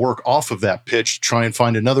will work off of that pitch to try and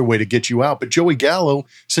find another way to get you out. But Joey Gallo,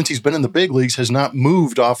 since he's been in the big leagues, has not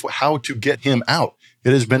moved off how to get him out.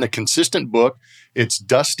 It has been a consistent book. It's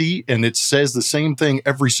dusty, and it says the same thing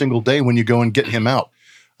every single day when you go and get him out.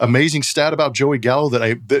 Amazing stat about Joey Gallo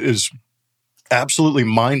that is absolutely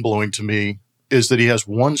mind-blowing to me is that he has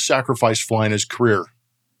one sacrifice fly in his career.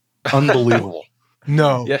 Unbelievable.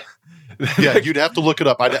 No. Yeah, you'd have to look it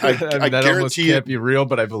up. I that guarantee can't be real,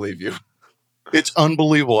 but I believe you. It's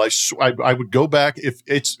unbelievable. I would go back if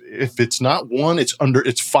it's not one,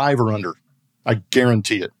 it's 5 or under. I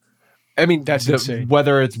guarantee it. I mean, that's insane.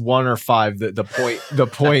 Whether it's 1 or 5, the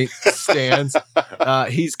point stands.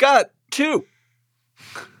 He's got 2.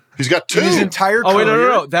 He's got 2. His entire career.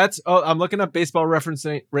 Oh, wait, no. I'm looking up Baseball Reference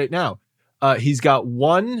right now. He's got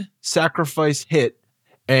 1 sacrifice hit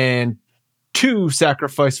and 2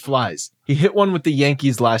 sacrifice flies. He hit one with the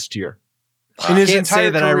Yankees last year. In his can't say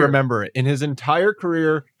entire that career. I remember it. In his entire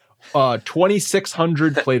career,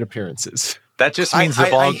 2,600 plate appearances. That just means the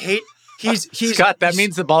ball. I hate he's Scott, that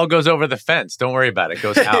means the ball goes over the fence. Don't worry about it. It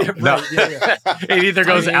goes out. Right, No. yeah. It either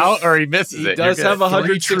goes out or he misses it. He does have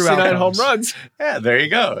 169 home runs. Yeah, there you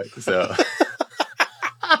go. So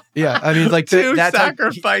Yeah, I mean, like two that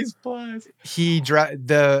sacrifice plays.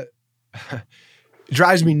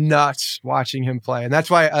 Drives me nuts watching him play, and that's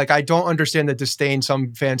why I don't understand the disdain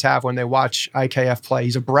some fans have when they watch IKF play.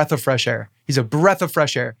 He's a breath of fresh air.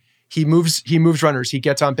 He moves runners. He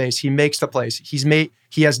gets on base. He makes the plays.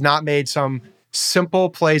 He has not made some simple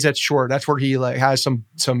plays at short. That's where he has some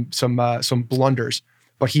blunders,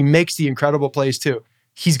 but he makes the incredible plays too.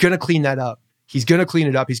 He's going to clean that up. He's going to clean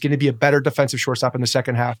it up. He's going to be a better defensive shortstop in the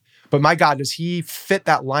second half. But my God, does he fit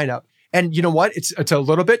that lineup? And you know what? It's a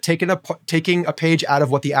little bit taking a page out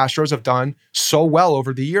of what the Astros have done so well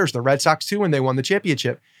over the years. The Red Sox too, when they won the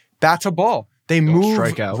championship. That's a ball. They move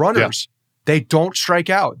runners. Yeah. They don't strike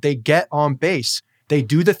out. They get on base. They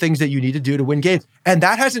do the things that you need to do to win games. And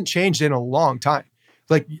that hasn't changed in a long time.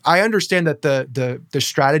 Like, I understand that the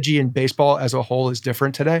strategy in baseball as a whole is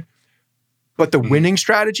different today, but the winning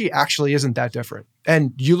strategy actually isn't that different.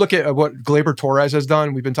 And you look at what Gleyber Torres has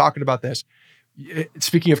done. We've been talking about this.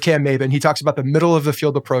 Speaking of Cam Maben, he talks about the middle of the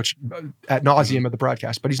field approach ad nauseum of the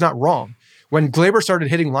broadcast, but he's not wrong. When Gleyber started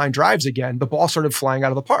hitting line drives again, the ball started flying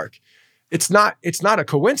out of the park. It's not a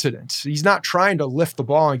coincidence. He's not trying to lift the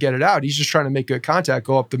ball and get it out. He's just trying to make good contact,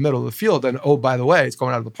 go up the middle of the field, and oh, by the way, it's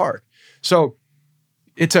going out of the park. So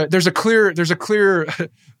there's a clear,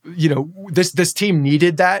 this team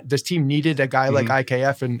needed that. This team needed a guy like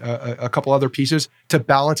IKF and a couple other pieces to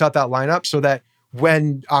balance out that lineup so that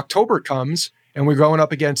when October comes and we're going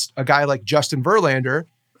up against a guy like Justin Verlander,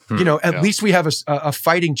 at least we have a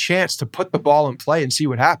fighting chance to put the ball in play and see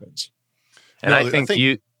what happens. And I think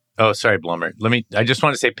you... Oh, sorry, Blummer. I just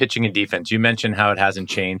want to say pitching and defense. You mentioned how it hasn't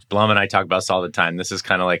changed. Blum and I talk about this all the time. This is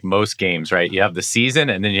kind of like most games, right? You have the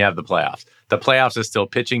season and then you have the playoffs. The playoffs is still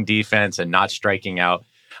pitching, defense, and not striking out.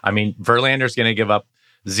 I mean, Verlander's going to give up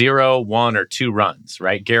 0, 1, or 2 runs,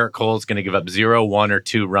 right? Garrett Cole's going to give up 0, 1, or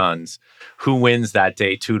 2 runs. Who wins that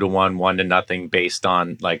day 2-1, 1-0 based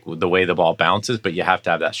on like the way the ball bounces, but you have to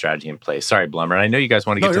have that strategy in place. Sorry, Blummer. And I know you guys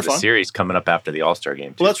want to get to the series coming up after the All-Star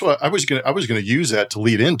game too. Well, that's what I was going to use that to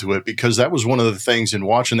lead into it, because that was one of the things in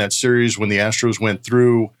watching that series when the Astros went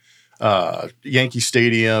through Yankee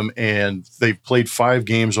Stadium, and they've played 5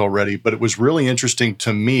 games already. But it was really interesting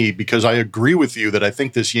to me because I agree with you that I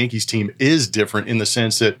think this Yankees team is different in the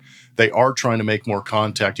sense that they are trying to make more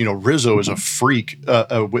contact. You know, Rizzo is a freak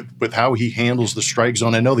with how he handles the strike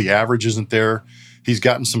zone. I know the average isn't there. He's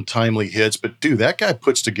gotten some timely hits, but dude, that guy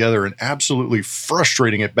puts together an absolutely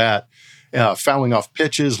frustrating at bat, fouling off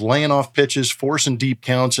pitches, laying off pitches, forcing deep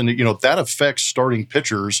counts. And, that affects starting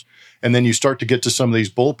pitchers. And then you start to get to some of these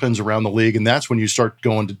bullpens around the league, and that's when you start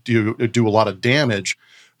going to do a lot of damage.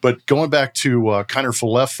 But going back to Kiner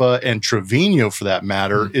Falefa and Trevino, for that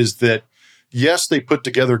matter, is that, yes, they put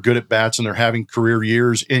together good at-bats and they're having career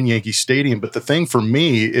years in Yankee Stadium. But the thing for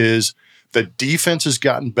me is the defense has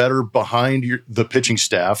gotten better behind the pitching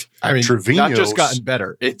staff. I mean, not just gotten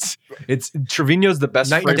better. It's Trevino's the best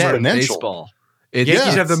framer in baseball.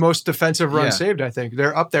 Yankees have the most defensive runs saved, I think.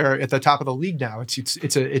 They're up there at the top of the league now.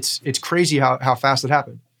 It's crazy how fast it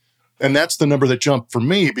happened. And that's the number that jumped for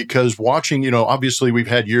me, because watching, obviously we've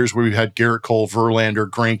had years where we've had Garrett Cole, Verlander,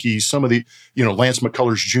 Greinke, some of the, Lance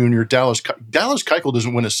McCullers Jr., Dallas Keuchel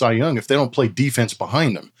doesn't win a Cy Young if they don't play defense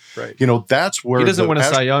behind him. Right. That's where he doesn't win a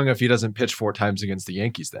Cy Young if he doesn't pitch 4 times against the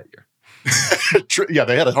Yankees that year. Yeah,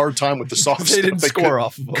 they had a hard time with the soft they didn't score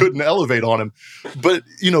off of him. Couldn't elevate on him. But,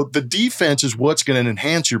 the defense is what's going to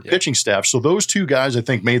enhance your pitching staff. So those 2 guys, I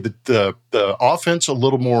think, made the offense a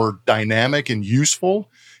little more dynamic and useful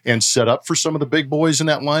and set up for some of the big boys in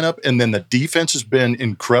that lineup. And then the defense has been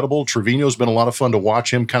incredible. Trevino's been a lot of fun to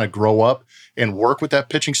watch him kind of grow up and work with that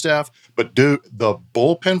pitching staff. But the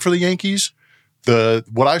bullpen for the Yankees,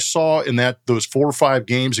 what I saw in those 4 or 5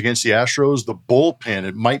 games against the Astros, the bullpen,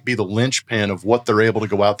 it might be the linchpin of what they're able to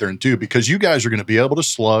go out there and do, because you guys are going to be able to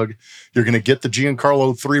slug. You're going to get the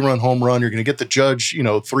Giancarlo 3-run home run. You're going to get the Judge,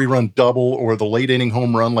 3-run double or the late inning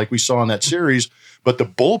home run like we saw in that series. But the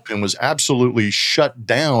bullpen was absolutely shut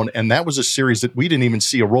down, and that was a series that we didn't even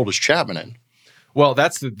see Aroldis Chapman in. Well,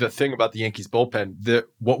 that's the thing about the Yankees bullpen.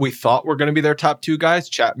 What we thought were going to be their top 2 guys,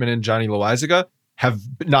 Chapman and Johnny Loaizaga, have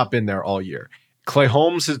not been there all year. Clay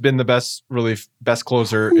Holmes has been the best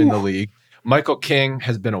closer in the league. Michael King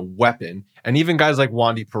has been a weapon. And even guys like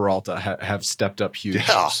Wandy Peralta have stepped up huge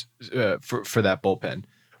for that bullpen.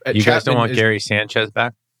 You guys don't want Gary Sanchez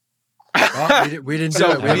back? Well, we didn't do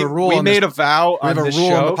it. We have a rule. We made a vow on this rule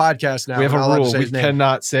on show. the podcast now. We have a rule. We name.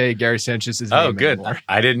 cannot say Gary Sanchez's name good. anymore.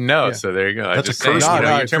 I didn't know. Yeah. So there you go. That's I just a curse. saying, No,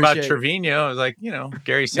 you're I talking about appreciate it. Trevino. I was like,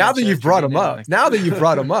 Gary Sanchez. Now that you've brought him Trevino, up,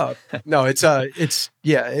 like- no,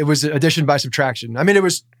 it was addition by subtraction. I mean, it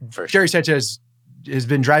was For sure. Gary Sanchez has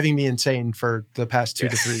been driving me insane for the past 2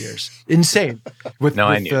 to 3 years. Insane with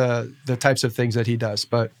I knew. the types of things that he does.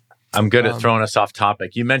 But I'm good at throwing us off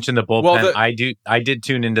topic. You mentioned the bullpen. Well, I did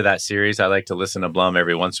tune into that series. I like to listen to Blum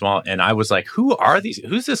every once in a while. And I was like, who are these?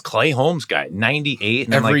 Who's this Clay Holmes guy? 98?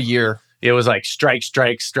 And Every year. it was like strike.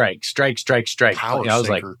 Power I was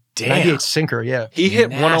like, sinker. damn. 98 sinker, yeah. He hit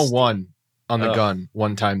Nasty. 101 on the Ugh. gun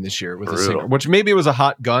one time this year with a Brutal. sinker, which maybe it was a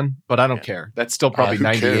hot gun, but I don't care. That's still probably Who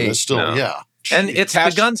cares? 98. That's still, No. yeah. And it's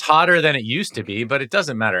Cash- the gun's hotter than it used to be, but it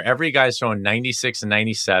doesn't matter. Every guy's throwing 96 and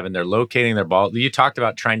 97. They're locating their ball. You talked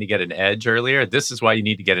about trying to get an edge earlier. This is why you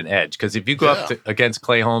need to get an edge, because if you go up against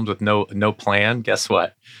Clay Holmes with no plan, guess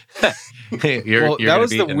what? you're Well, that going to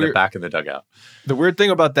was be the in the weird- back of the dugout. The weird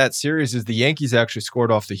thing about that series is the Yankees actually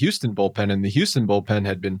scored off the Houston bullpen, and the Houston bullpen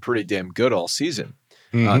had been pretty damn good all season.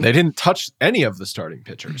 Mhm. They didn't touch any of the starting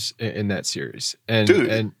pitchers in that series. And, Dude.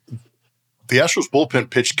 and The Astros bullpen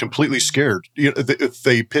pitched completely scared.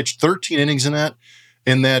 They pitched 13 innings in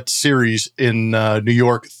that series in New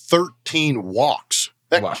York, 13 walks.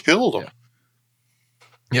 That Wow. killed them.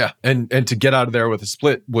 yeah, and to get out of there with a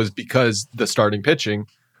split was because the starting pitching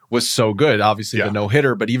was so good. Obviously, Yeah. the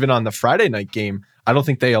no-hitter, but even on the Friday night game, I don't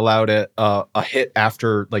think they allowed a hit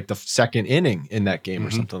after like the second inning in that game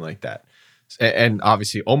or something like that. And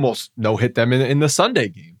obviously almost no-hit them in the Sunday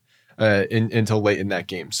game until late in that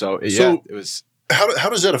game. So it was... How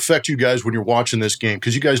does that affect you guys when you're watching this game?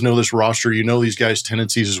 Because you guys know this roster, you know these guys'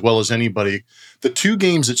 tendencies as well as anybody. The two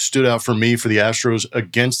games that stood out for me for the Astros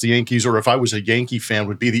against the Yankees, or if I was a Yankee fan,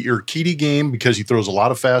 would be the Urquidy game because he throws a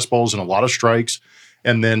lot of fastballs and a lot of strikes,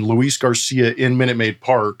 and then Luis Garcia in Minute Maid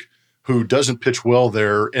Park, who doesn't pitch well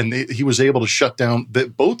there, and he was able to shut down.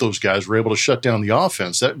 That both those guys were able to shut down the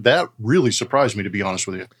offense. That really surprised me, to be honest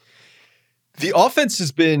with you. The offense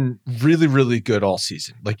has been really, really good all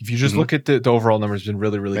season. Like if you just look at the overall numbers, it's been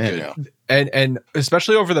really, really good. Yeah. And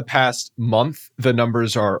especially over the past month, the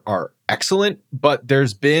numbers are excellent. But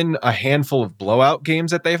there's been a handful of blowout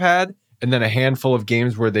games that they've had, and then a handful of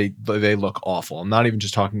games where they look awful. I'm not even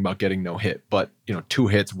just talking about getting no hit, but 2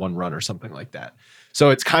 hits, 1 run, or something like that. So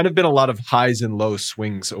it's kind of been a lot of highs and low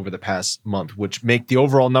swings over the past month, which make the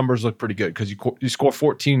overall numbers look pretty good because you score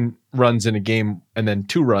 14 runs in a game and then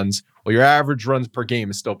 2 runs. Well, your average runs per game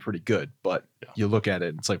is still pretty good, but you look at it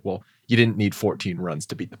and it's like, well, you didn't need 14 runs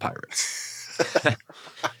to beat the Pirates.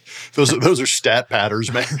 Those are stat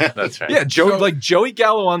patterns, man. That's right. Yeah, Joey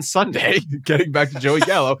Gallo on Sunday, getting back to Joey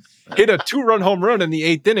Gallo, hit a 2-run home run in the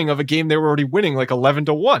 8th inning of a game they were already winning like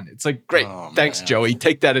 11-1. It's like, great, thanks, man. Joey.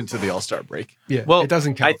 Take that into the All-Star break. Yeah, Well, it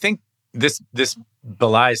doesn't count. I think this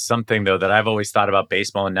belies something, though, that I've always thought about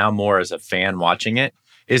baseball, and now more as a fan watching it,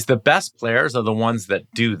 is the best players are the ones that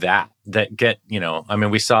do that get,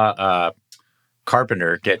 we saw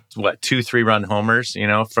Carpenter get, 2-3-run homers,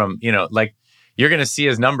 from, like, you're going to see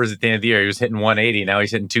his numbers at the end of the year. He was hitting 180. Now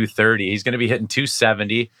he's hitting 230. He's going to be hitting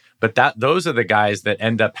 270. But those are the guys that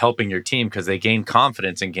end up helping your team because they gain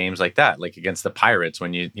confidence in games like that, like against the Pirates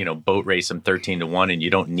when you boat race them 13-1 and you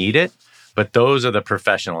don't need it. But those are the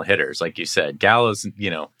professional hitters, like you said. Gallo's,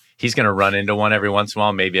 he's going to run into one every once in a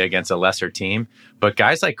while, maybe against a lesser team. But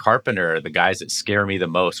guys like Carpenter are the guys that scare me the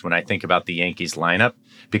most when I think about the Yankees lineup,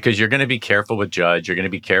 because you're going to be careful with Judge. You're going to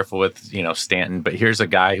be careful with, Stanton. But here's a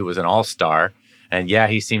guy who was an all-star. And yeah,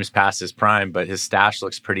 he seems past his prime, but his stash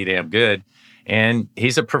looks pretty damn good. And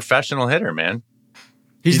he's a professional hitter, man.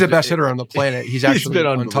 He's the best hitter on the planet. He's actually been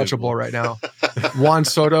untouchable right now. Juan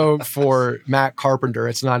Soto for Matt Carpenter.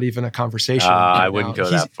 It's not even a conversation. I right wouldn't now. go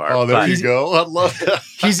that far. Oh, there but- you go. I love that.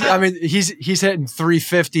 He's hitting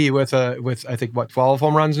 350 with I think 12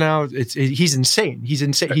 home runs now. He's insane.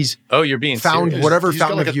 He's Oh, you're being found serious. whatever He's got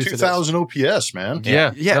fountain like of a youth it is. 2,000 OPS, man.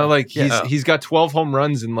 Yeah. Yeah. He's got 12 home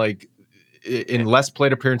runs in less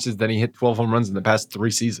plate appearances than he hit 12 home runs in the past 3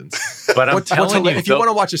 seasons. But I'm telling you, if you want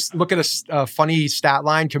to look at a funny stat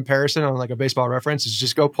line comparison on like a baseball reference, is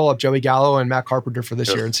just go pull up Joey Gallo and Matt Carpenter for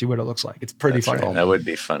this year and see what it looks like. It's pretty funny. Right. That would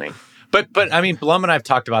be funny. But I mean, Blum and I have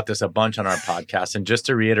talked about this a bunch on our podcast, and just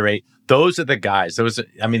to reiterate, those are the guys.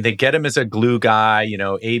 They get him as a glue guy.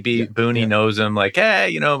 AB Booney knows him. Like,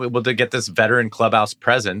 hey, we'll get this veteran clubhouse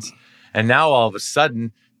presence, and now all of a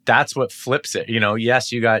sudden, that's what flips it.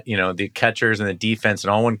 Yes, you got the catchers and the defense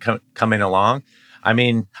and all one coming along. I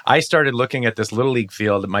mean, I started looking at this little league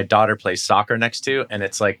field that my daughter plays soccer next to, and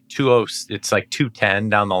it's like 210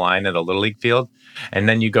 down the line at a little league field. And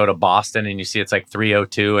then you go to Boston and you see it's like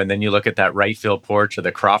 302, and then you look at that right field porch or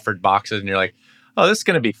the Crawford boxes, and you're like, oh, this is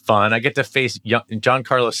going to be fun. I get to face John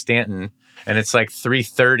Carlos Stanton, and it's like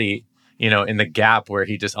 330, in the gap where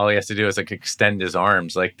all he has to do is like extend his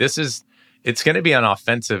arms. Like it's going to be an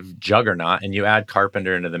offensive juggernaut, and you add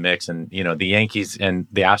Carpenter into the mix, and the Yankees and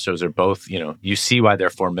the Astros are both, you see why they're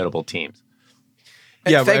formidable teams.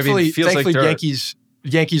 Yeah, thankfully,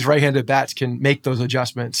 Yankees right-handed bats can make those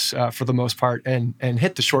adjustments for the most part, and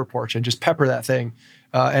hit the short porch and just pepper that thing.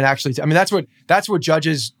 And actually, that's what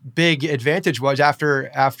Judge's big advantage was after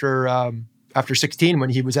 16, when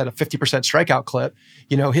he was at a 50% strikeout clip.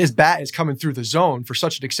 His bat is coming through the zone for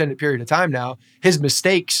such an extended period of time now. His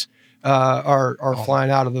mistakes are flying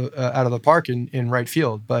out of the park in right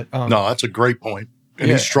field. But no, that's a great point. And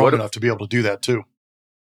he's strong enough to be able to do that too.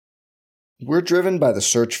 We're driven by the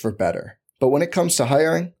search for better. But when it comes to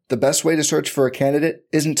hiring, the best way to search for a candidate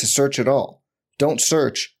isn't to search at all. Don't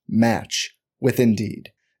search, match with Indeed.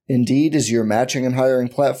 Indeed is your matching and hiring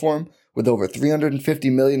platform with over 350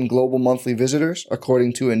 million global monthly visitors,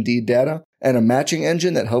 according to Indeed data, and a matching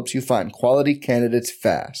engine that helps you find quality candidates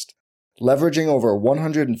fast. Leveraging over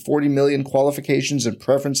 140 million qualifications and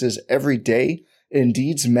preferences every day,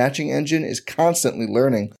 Indeed's matching engine is constantly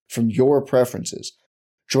learning from your preferences.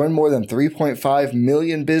 Join more than 3.5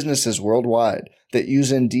 million businesses worldwide that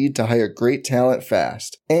use Indeed to hire great talent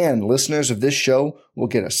fast. And listeners of this show will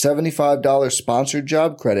get a $75 sponsored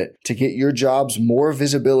job credit to get your jobs more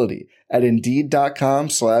visibility at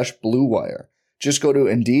Indeed.com/Blue Wire. Just go to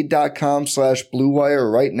Indeed.com/Blue Wire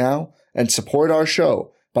right now and support our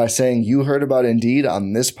show by saying you heard about Indeed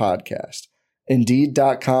on this podcast.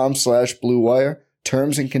 Indeed.com/Blue Wire.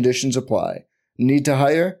 Terms and conditions apply. Need to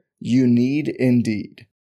hire? You need Indeed.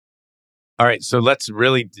 All right, so let's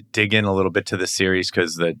really dig in a little bit to the series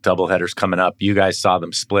because the doubleheader's coming up. You guys saw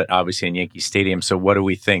them split, obviously, in Yankee Stadium. So what do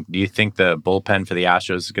we think? Do you think the bullpen for the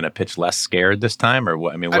Astros is going to pitch less scared this time? Or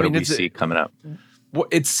what? What do we see coming up? Well,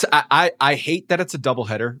 I hate that it's a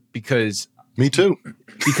doubleheader because... Me too.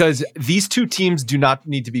 Because these two teams do not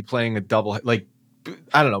need to be playing a doubleheader. Like,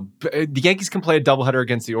 I don't know. The Yankees can play a doubleheader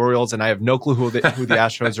against the Orioles, and I have no clue who the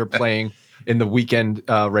Astros are playing in the weekend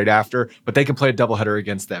right after, but they can play a doubleheader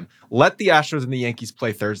against them. Let the Astros and the Yankees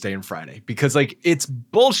play Thursday and Friday, because it's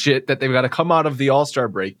bullshit that they've got to come out of the All-Star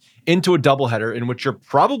break into a doubleheader in which you're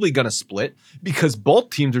probably going to split because both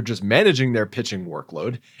teams are just managing their pitching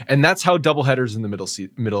workload, and that's how doubleheaders in the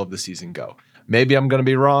middle of the season go. Maybe I'm going to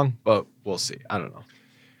be wrong, but we'll see. I don't know.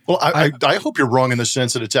 Well, I hope you're wrong in the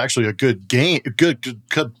sense that it's actually a good game, a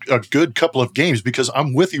good couple of games, because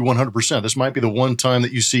I'm with you 100%. This might be the one time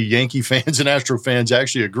that you see Yankee fans and Astro fans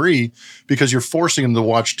actually agree, because you're forcing them to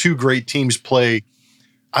watch two great teams play.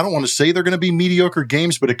 I don't want to say they're going to be mediocre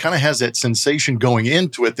games, but it kind of has that sensation going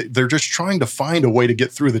into it. They're just trying to find a way to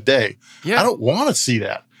get through the day. Yeah. I don't want to see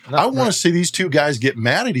that. I want to see these two guys get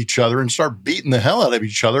mad at each other and start beating the hell out of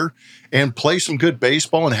each other and play some good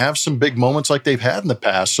baseball and have some big moments like they've had in the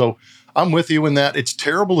past. So I'm with you in that. It's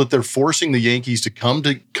terrible that they're forcing the Yankees to come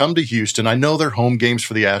to Houston. I know they're home games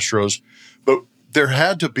for the Astros, but there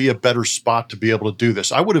had to be a better spot to be able to do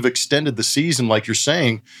this. I would have extended the season, like you're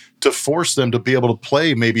saying, to force them to be able to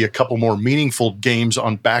play maybe a couple more meaningful games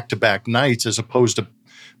on back-to-back nights as opposed to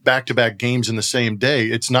back-to-back games in the same day.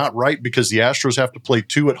 It's not right because the Astros have to play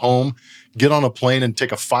two at home, get on a plane and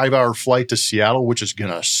take a 5-hour flight to Seattle, which is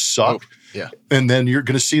going to suck. Oh, yeah. And then you're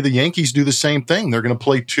going to see the Yankees do the same thing. They're going to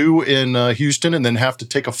play two in Houston and then have to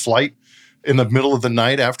take a flight in the middle of the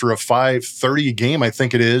night after a 5:30 game, I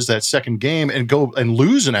think it is, that second game, and go and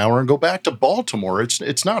lose an hour and go back to Baltimore.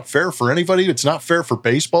 It's not fair for anybody. It's not fair for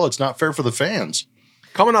baseball. It's not fair for the fans.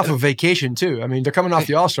 Coming off of vacation too. I mean, they're coming off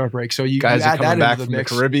the All-Star break, so you guys add are coming that back into from the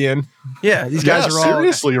mix. The Caribbean. Yeah, these guys are all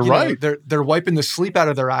seriously. You're right. They're wiping the sleep out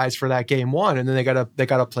of their eyes for that game one, and then they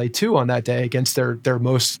gotta play two on that day against their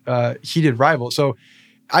most heated rival. So,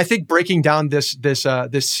 I think breaking down this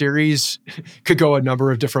series could go a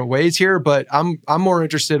number of different ways here, but I'm more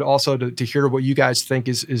interested also to hear what you guys think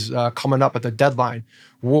is coming up at the deadline.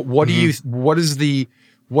 What's in the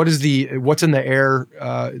air?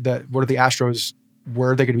 What are the Astros?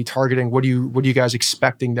 Where are they going to be targeting? What are you guys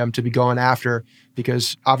expecting them to be going after?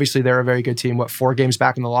 Because obviously they're a very good team. 4 games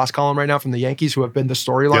back in the loss column right now from the Yankees, who have been the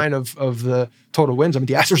storyline of the total wins. I mean,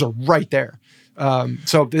 the Astros are right there.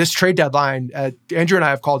 So this trade deadline, Andrew and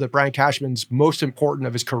I have called it Brian Cashman's most important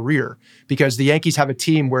of his career, because the Yankees have a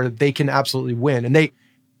team where they can absolutely win. And in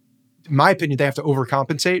my opinion, they have to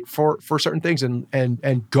overcompensate for certain things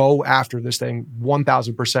and go after this thing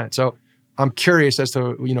 1,000%. So I'm curious as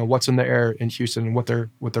to what's in the air in Houston and what they're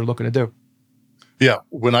looking to do. Yeah,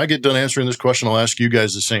 when I get done answering this question, I'll ask you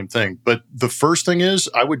guys the same thing. But the first thing is,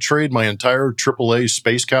 I would trade my entire AAA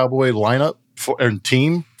Space Cowboy lineup and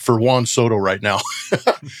team for Juan Soto right now.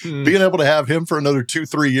 Being able to have him for another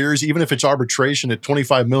 2-3 years, even if it's arbitration at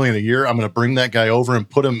 $25 million a year, I'm going to bring that guy over and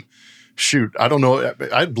put him. Shoot, I don't know.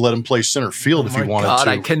 I'd let him play center field if he wanted God, to.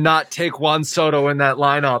 I cannot take Juan Soto in that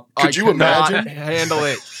lineup. Could you imagine? Handle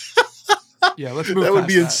it. Yeah, let's move. That would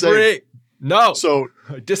be insane. No, so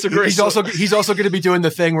I disagree. He's also going to be doing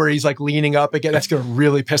the thing where he's like leaning up again. That's going to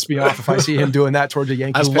really piss me off if I see him doing that towards the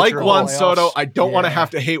Yankees. I like Juan Soto. I don't want to have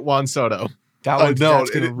to hate Juan Soto. That's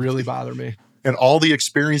going to really bother me. And all the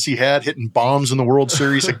experience he had hitting bombs in the World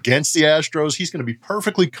Series against the Astros, he's going to be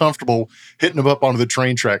perfectly comfortable hitting them up onto the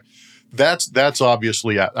train track. That's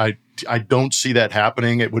obviously, I don't see that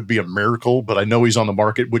happening. It would be a miracle, but I know he's on the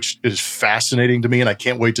market, which is fascinating to me, and I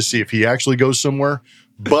can't wait to see if he actually goes somewhere.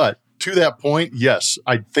 But to that point, yes,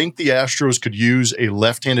 I think the Astros could use a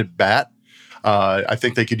left-handed bat. I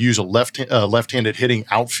think they could use a left-handed hitting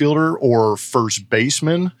outfielder or first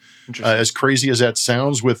baseman. As crazy as that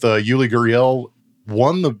sounds, with Yuli Gurriel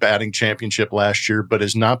won the batting championship last year, but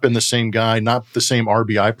has not been the same guy, not the same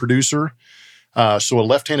RBI producer. So a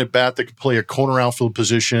left-handed bat that could play a corner outfield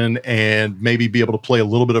position and maybe be able to play a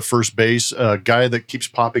little bit of first base. A guy that keeps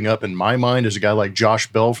popping up in my mind is a guy like Josh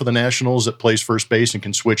Bell for the Nationals that plays first base and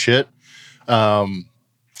can switch hit. And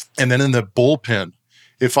then in the bullpen,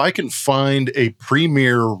 if I can find a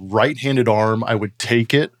premier right-handed arm, I would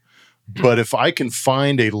take it. But if I can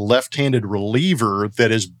find a left-handed reliever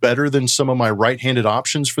that is better than some of my right-handed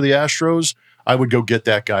options for the Astros, I would go get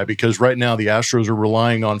that guy, because right now the Astros are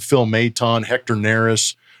relying on Phil Maton, Hector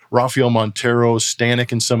Neris, Rafael Montero,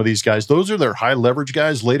 Stanek, and some of these guys. Those are their high leverage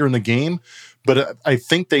guys later in the game. But I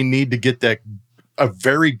think they need to get a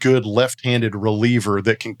very good left-handed reliever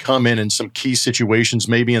that can come in some key situations,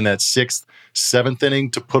 maybe in that 6th, 7th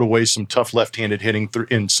inning, to put away some tough left-handed hitting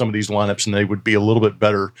in some of these lineups, and they would be a little bit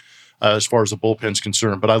better as far as the bullpen's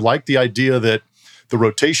concerned. But I like the idea that the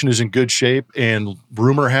rotation is in good shape, and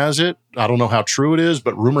rumor has it, I don't know how true it is,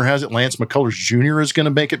 but rumor has it Lance McCullers Jr. is going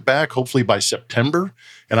to make it back, hopefully by September.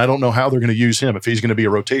 And I don't know how they're going to use him, if he's going to be a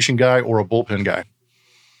rotation guy or a bullpen guy.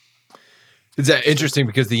 It's interesting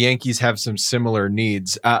because the Yankees have some similar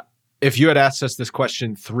needs. If you had asked us this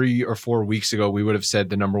question 3 or 4 weeks ago, we would have said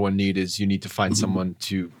the number one need is you need to find someone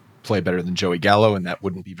to play better than Joey Gallo, and that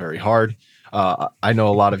wouldn't be very hard. I know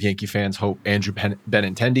a lot of Yankee fans hope Andrew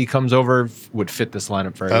Benintendi comes over, would fit this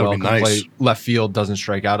lineup very well. Be nice. Play left field, doesn't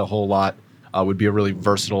strike out a whole lot, would be a really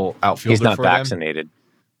versatile outfielder. He's not for vaccinated.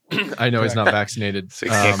 I know he's not vaccinated. So he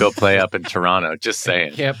can't go play up in Toronto, just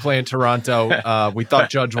saying. Can't play in Toronto. We thought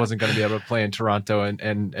Judge wasn't going to be able to play in Toronto,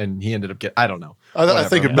 and he ended up I don't know. I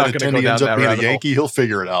think if Benintendi ends up being a Yankee, he'll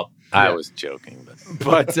figure it out. I was joking,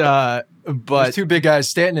 but those two big guys,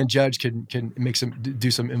 Stanton and Judge, can make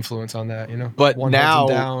do some influence on that, But one now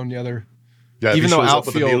down, the other. Yeah, even if he though shows up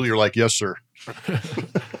with outfield, the needle, you're like, yes, sir.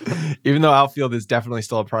 Even though outfield is definitely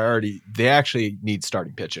still a priority, they actually need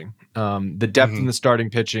starting pitching. The depth in the starting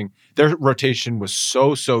pitching, their rotation was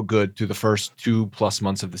so good through the first 2+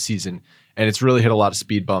 months of the season, and it's really hit a lot of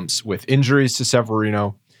speed bumps with injuries to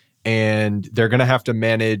Severino. And they're going to have to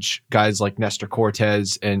manage guys like Nestor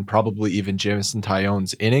Cortez and probably even Jameson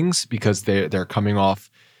Taillon's innings, because they're coming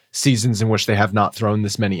off seasons in which they have not thrown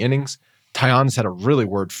this many innings. Taillon's had a really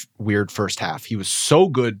weird first half. He was so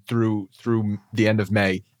good through the end of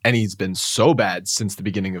May, and he's been so bad since the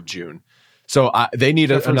beginning of June. So they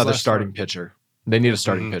need another starting pitcher. They need a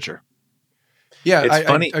starting pitcher. Yeah, It's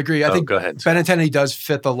funny. I agree. I think go ahead. Benintendi does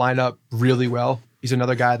fit the lineup really well. He's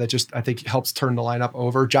another guy that just, I think, helps turn the lineup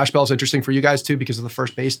over. Josh Bell's interesting for you guys, too, because of the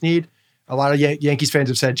first base need. A lot of Yankees fans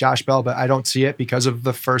have said Josh Bell, but I don't see it because of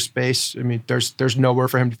the first base. I mean, there's nowhere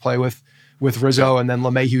for him to play with Rizzo, and then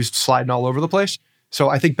LeMahieu's sliding all over the place. So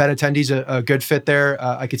I think Benintendi's a good fit there.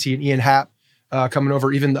 I could see an Ian Happ coming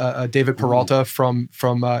over, even David Peralta from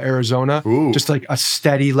Arizona. Ooh. Just like a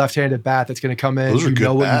steady left-handed bat that's going to come in. Those are You good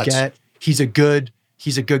know what bats. you get.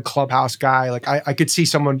 He's a good clubhouse guy. Like I could see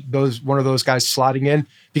one of those guys slotting in,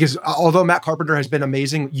 because although Matt Carpenter has been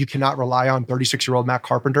amazing, you cannot rely on 36-year-old Matt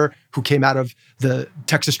Carpenter, who came out of the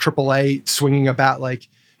Texas AAA swinging a bat like,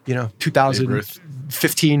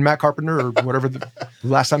 2015 Matt Carpenter or whatever the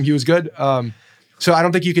last time he was good. So I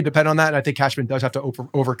don't think you can depend on that. And I think Cashman does have to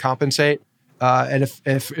overcompensate. And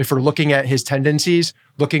if we're looking at his tendencies,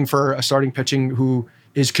 looking for a starting pitching who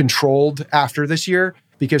is controlled after this year,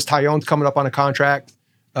 because Taillon's coming up on a contract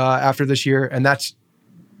after this year, and that's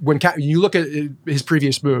when you look at his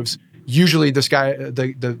previous moves. Usually, this guy,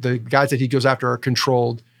 the guys that he goes after are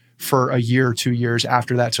controlled for a year, 2 years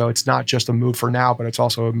after that. So it's not just a move for now, but it's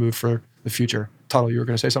also a move for the future. Tuttle, you were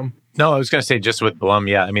going to say something? No, I was going to say just with Blum.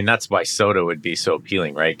 Yeah, I mean that's why Soto would be so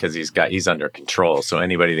appealing, right? Because he's under control. So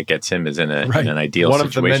anybody that gets him is in an ideal one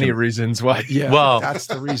situation. Of the many reasons why. Yeah, well, that's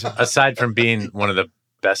the reason. Aside from being one of the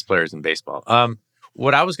best players in baseball.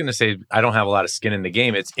 What I was going to say, I don't have a lot of skin in the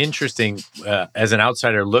game. It's interesting as an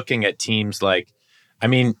outsider looking at teams like, I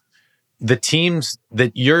mean, the teams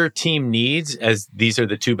that your team needs, as these are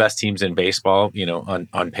the two best teams in baseball,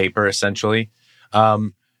 on paper essentially,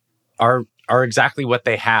 are exactly what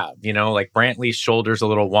they have. Like Brantley's shoulder's a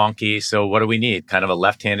little wonky, so what do we need? Kind of a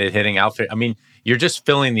left-handed hitting outfit. I mean, you're just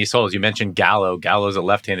filling these holes. You mentioned Gallo. Gallo's a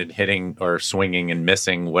left-handed hitting or swinging and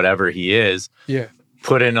missing, whatever he is. Yeah.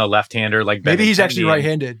 Put in a left-hander like maybe he's Benintendi actually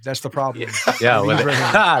right-handed. That's the problem.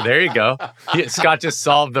 Yeah. There you go. Scott just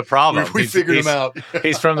solved the problem. We figured him out.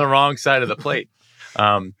 He's from the wrong side of the plate.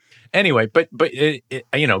 Anyway, but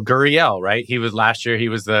Gurriel, right? Last year. He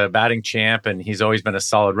was the batting champ, and he's always been a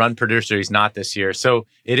solid run producer. He's not this year, so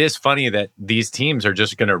it is funny that these teams are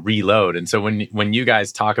just going to reload. And so when you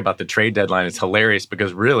guys talk about the trade deadline, it's hilarious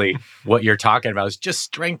because really what you're talking about is just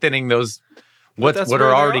strengthening those. What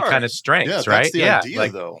are already kind of strengths, right? That's the idea,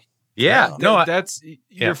 though. Yeah,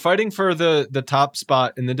 You're fighting for the top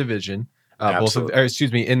spot in the division.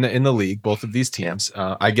 In the league, both of these teams.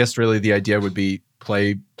 I guess really the idea would be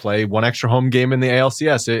play one extra home game in the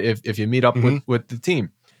ALCS if you meet up with the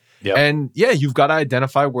team. Yep. And you've got to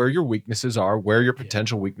identify where your weaknesses are, where your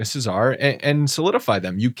potential weaknesses are, and solidify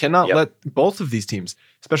them. You cannot let both of these teams,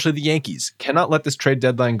 especially the Yankees, cannot let this trade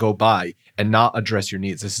deadline go by and not address your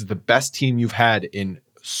needs. This is the best team you've had in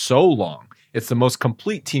so long. It's the most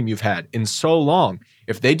complete team you've had in so long.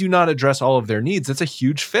 If they do not address all of their needs, that's a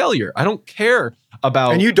huge failure. I don't care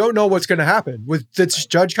about... And you don't know what's going to happen. With this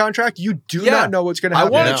Judge contract, you do not know what's going to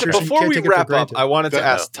happen. Before we wrap up, I wanted to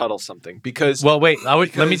ask Tuttle something because... Well, wait,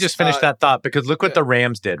 let me just finish that thought because look what the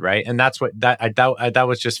Rams did, right? And that's what... That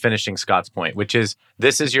was just finishing Scott's point, which is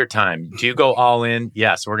this is your time. Do you go all in?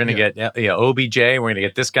 Yes, we're going to get OBJ, we're going to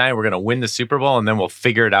get this guy, we're going to win the Super Bowl, and then we'll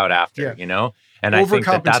figure it out after, And I think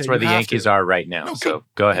that's where the Yankees are right now. No, so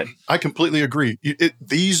go ahead. I completely agree.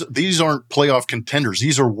 These aren't playoff contenders.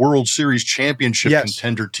 These are World Series championship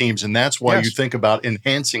contender teams. And that's why you think about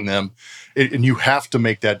enhancing them. And you have to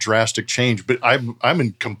make that drastic change. But I'm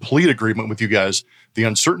in complete agreement with you guys. The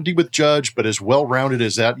uncertainty with Judge, but as well-rounded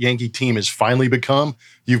as that Yankee team has finally become,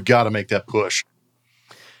 you've got to make that push.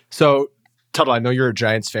 So, Tuttle, I know you're a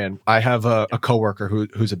Giants fan. I have a coworker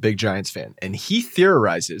who's a big Giants fan. And he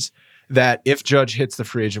theorizes that if Judge hits the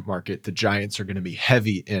free agent market, the Giants are going to be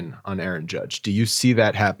heavy in on Aaron Judge. Do you see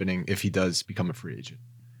that happening if he does become a free agent?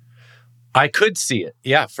 I could see it.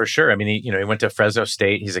 Yeah, for sure. I mean, he went to Fresno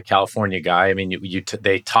State. He's a California guy. I mean,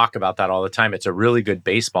 they talk about that all the time. It's a really good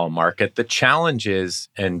baseball market. The challenge is,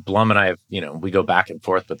 and Blum and I have, we go back and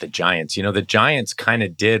forth with the Giants. The Giants kind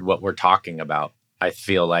of did what we're talking about, I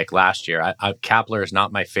feel like, last year. Kapler is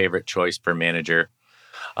not my favorite choice for manager.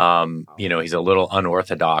 He's a little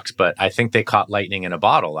unorthodox, but I think they caught lightning in a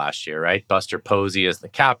bottle last year, right? Buster Posey as the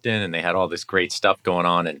captain, and they had all this great stuff going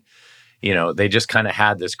on. And, they just kind of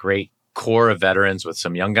had this great core of veterans with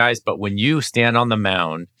some young guys. But when you stand on the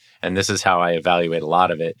mound, and this is how I evaluate a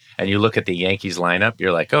lot of it, and you look at the Yankees lineup,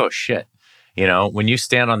 you're like, oh, shit. When you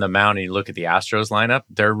stand on the mound and you look at the Astros lineup,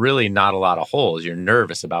 there are really not a lot of holes. You're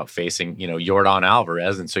nervous about facing, Yordan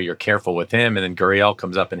Alvarez, and so you're careful with him. And then Gurriel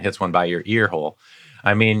comes up and hits one by your ear hole.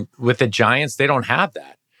 I mean, with the Giants, they don't have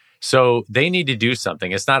that. So they need to do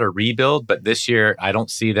something. It's not a rebuild, but this year, I don't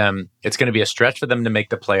see them. It's going to be a stretch for them to make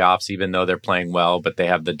the playoffs, even though they're playing well, but they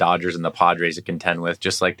have the Dodgers and the Padres to contend with,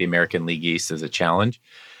 just like the American League East is a challenge.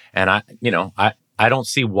 And I don't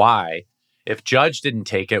see why. If Judge didn't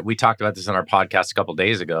take it, we talked about this on our podcast a couple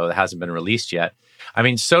days ago. That hasn't been released yet. I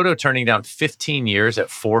mean, Soto turning down 15 years at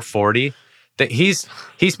 440. That he's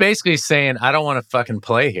basically saying, I don't want to fucking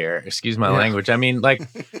play here. Excuse my language. I mean, back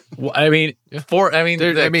up the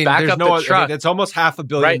truck. It's almost $500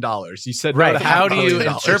 million. You said right. How do you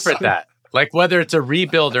interpret that? Like whether it's a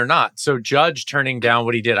rebuild or not. So Judge turning down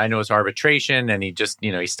what he did, I know it's arbitration, and he just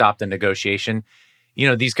he stopped the negotiation.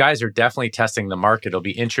 These guys are definitely testing the market. It'll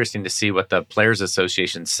be interesting to see what the Players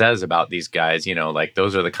Association says about these guys.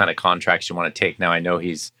 Those are the kind of contracts you want to take. Now I know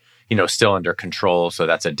he's still under control. So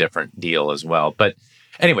that's a different deal as well. But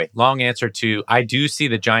anyway, long answer to, I do see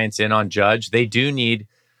the Giants in on Judge. They do need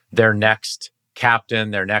their next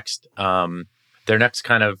captain, their next kind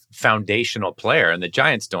of foundational player. And the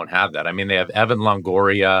Giants don't have that. I mean, they have Evan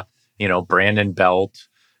Longoria, Brandon Belt,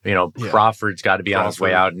 Crawford's got to be on his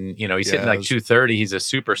way out. And, he's hitting like 230. He's a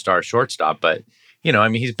superstar shortstop. But,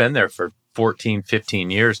 he's been there for 14, 15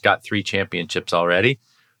 years, got 3 championships already.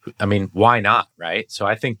 I mean, why not, right? So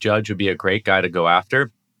I think Judge would be a great guy to go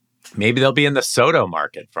after. Maybe they'll be in the Soto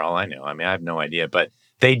market for all I know. I mean, I have no idea, but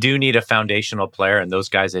they do need a foundational player, and those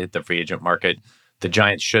guys that hit the free agent market, the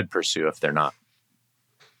Giants should pursue if they're not.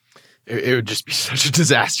 It would just be such a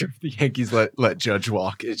disaster if the Yankees let Judge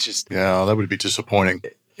walk. It's just that would be disappointing.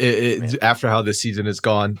 After how this season has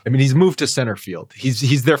gone. I mean, he's moved to center field.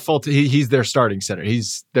 He's their he's their starting center.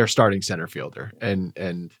 He's their starting center fielder,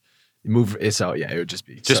 and move. So yeah, it would just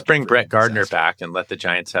be bring Brett Gardner back and let the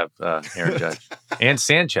Giants have Aaron Judge and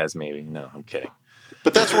Sanchez. Maybe no, I'm kidding.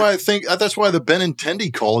 But that's why that's why the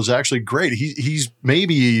Benintendi call is actually great. He's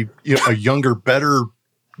maybe a younger, better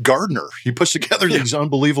Gardner. He puts together these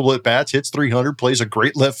unbelievable at bats, hits 300, plays a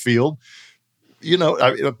great left field.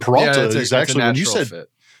 Peralta is actually when you said fit.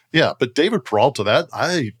 Yeah, but David Peralta,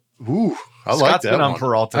 I like that been on one.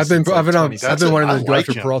 Peralta. I've been wanting to go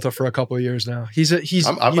after him. Peralta for a couple of years now. He's I'm you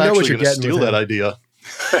know actually what you're going to getting steal with that him. idea.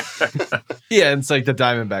 Yeah, and it's like the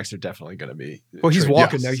Diamondbacks are definitely going to be. Well, he's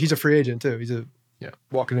walking Yes. now. He's a free agent too. He's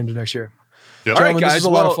walking into next year. Yep. All right, Gentlemen, guys. This is a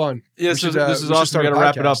lot of fun. Yeah, this is awesome. We got to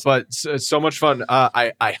wrap it up, but it's so much fun.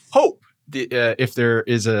 I hope if there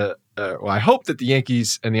is I hope that the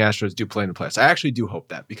Yankees and the Astros do play in the playoffs. I actually do hope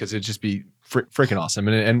that because it'd just be freaking awesome,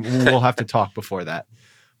 and we'll have to talk before that.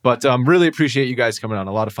 But really appreciate you guys coming on.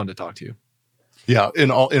 A lot of fun to talk to you. Yeah,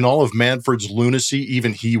 in all of Manfred's lunacy,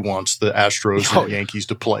 even he wants the Astros and the Yankees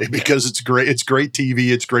to play because it's great. It's great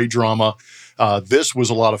TV. It's great drama. This was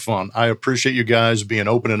a lot of fun. I appreciate you guys being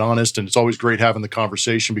open and honest, and it's always great having the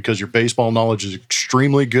conversation because your baseball knowledge is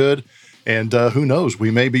extremely good. And who knows,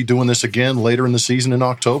 we may be doing this again later in the season in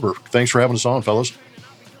October. Thanks for having us on, fellas.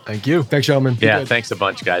 Thank you. Thanks, gentlemen. Yeah, thanks a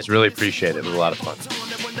bunch, guys. Really appreciate it. It was a lot of fun.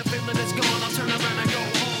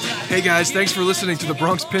 Hey guys, thanks for listening to the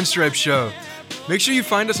Bronx Pinstripe Show. Make sure you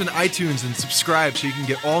find us on iTunes and subscribe so you can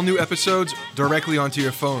get all new episodes directly onto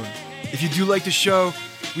your phone. If you do like the show,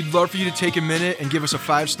 we'd love for you to take a minute and give us a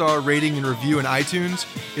 5-star rating and review in iTunes.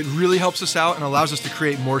 It really helps us out and allows us to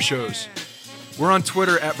create more shows. We're on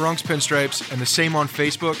Twitter at Bronx Pinstripes and the same on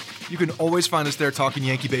Facebook. You can always find us there talking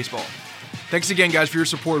Yankee baseball. Thanks again, guys, for your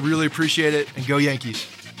support. Really appreciate it, and go Yankees.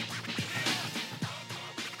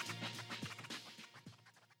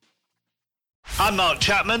 I'm Mark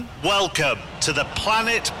Chapman. Welcome to the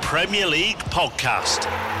Planet Premier League podcast.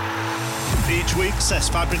 Each week, Cesc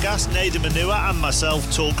Fabregas, Nader Manua and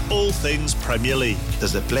myself talk all things Premier League.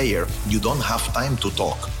 As a player, you don't have time to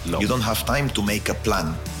talk. No. You don't have time to make a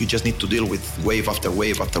plan. You just need to deal with wave after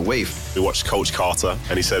wave after wave. We watched Coach Carter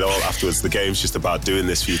and he said, afterwards, the game's just about doing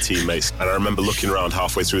this for your teammates. And I remember looking around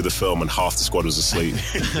halfway through the film and half the squad was asleep.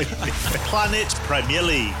 Planet Premier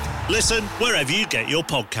League. Listen wherever you get your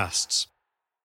podcasts.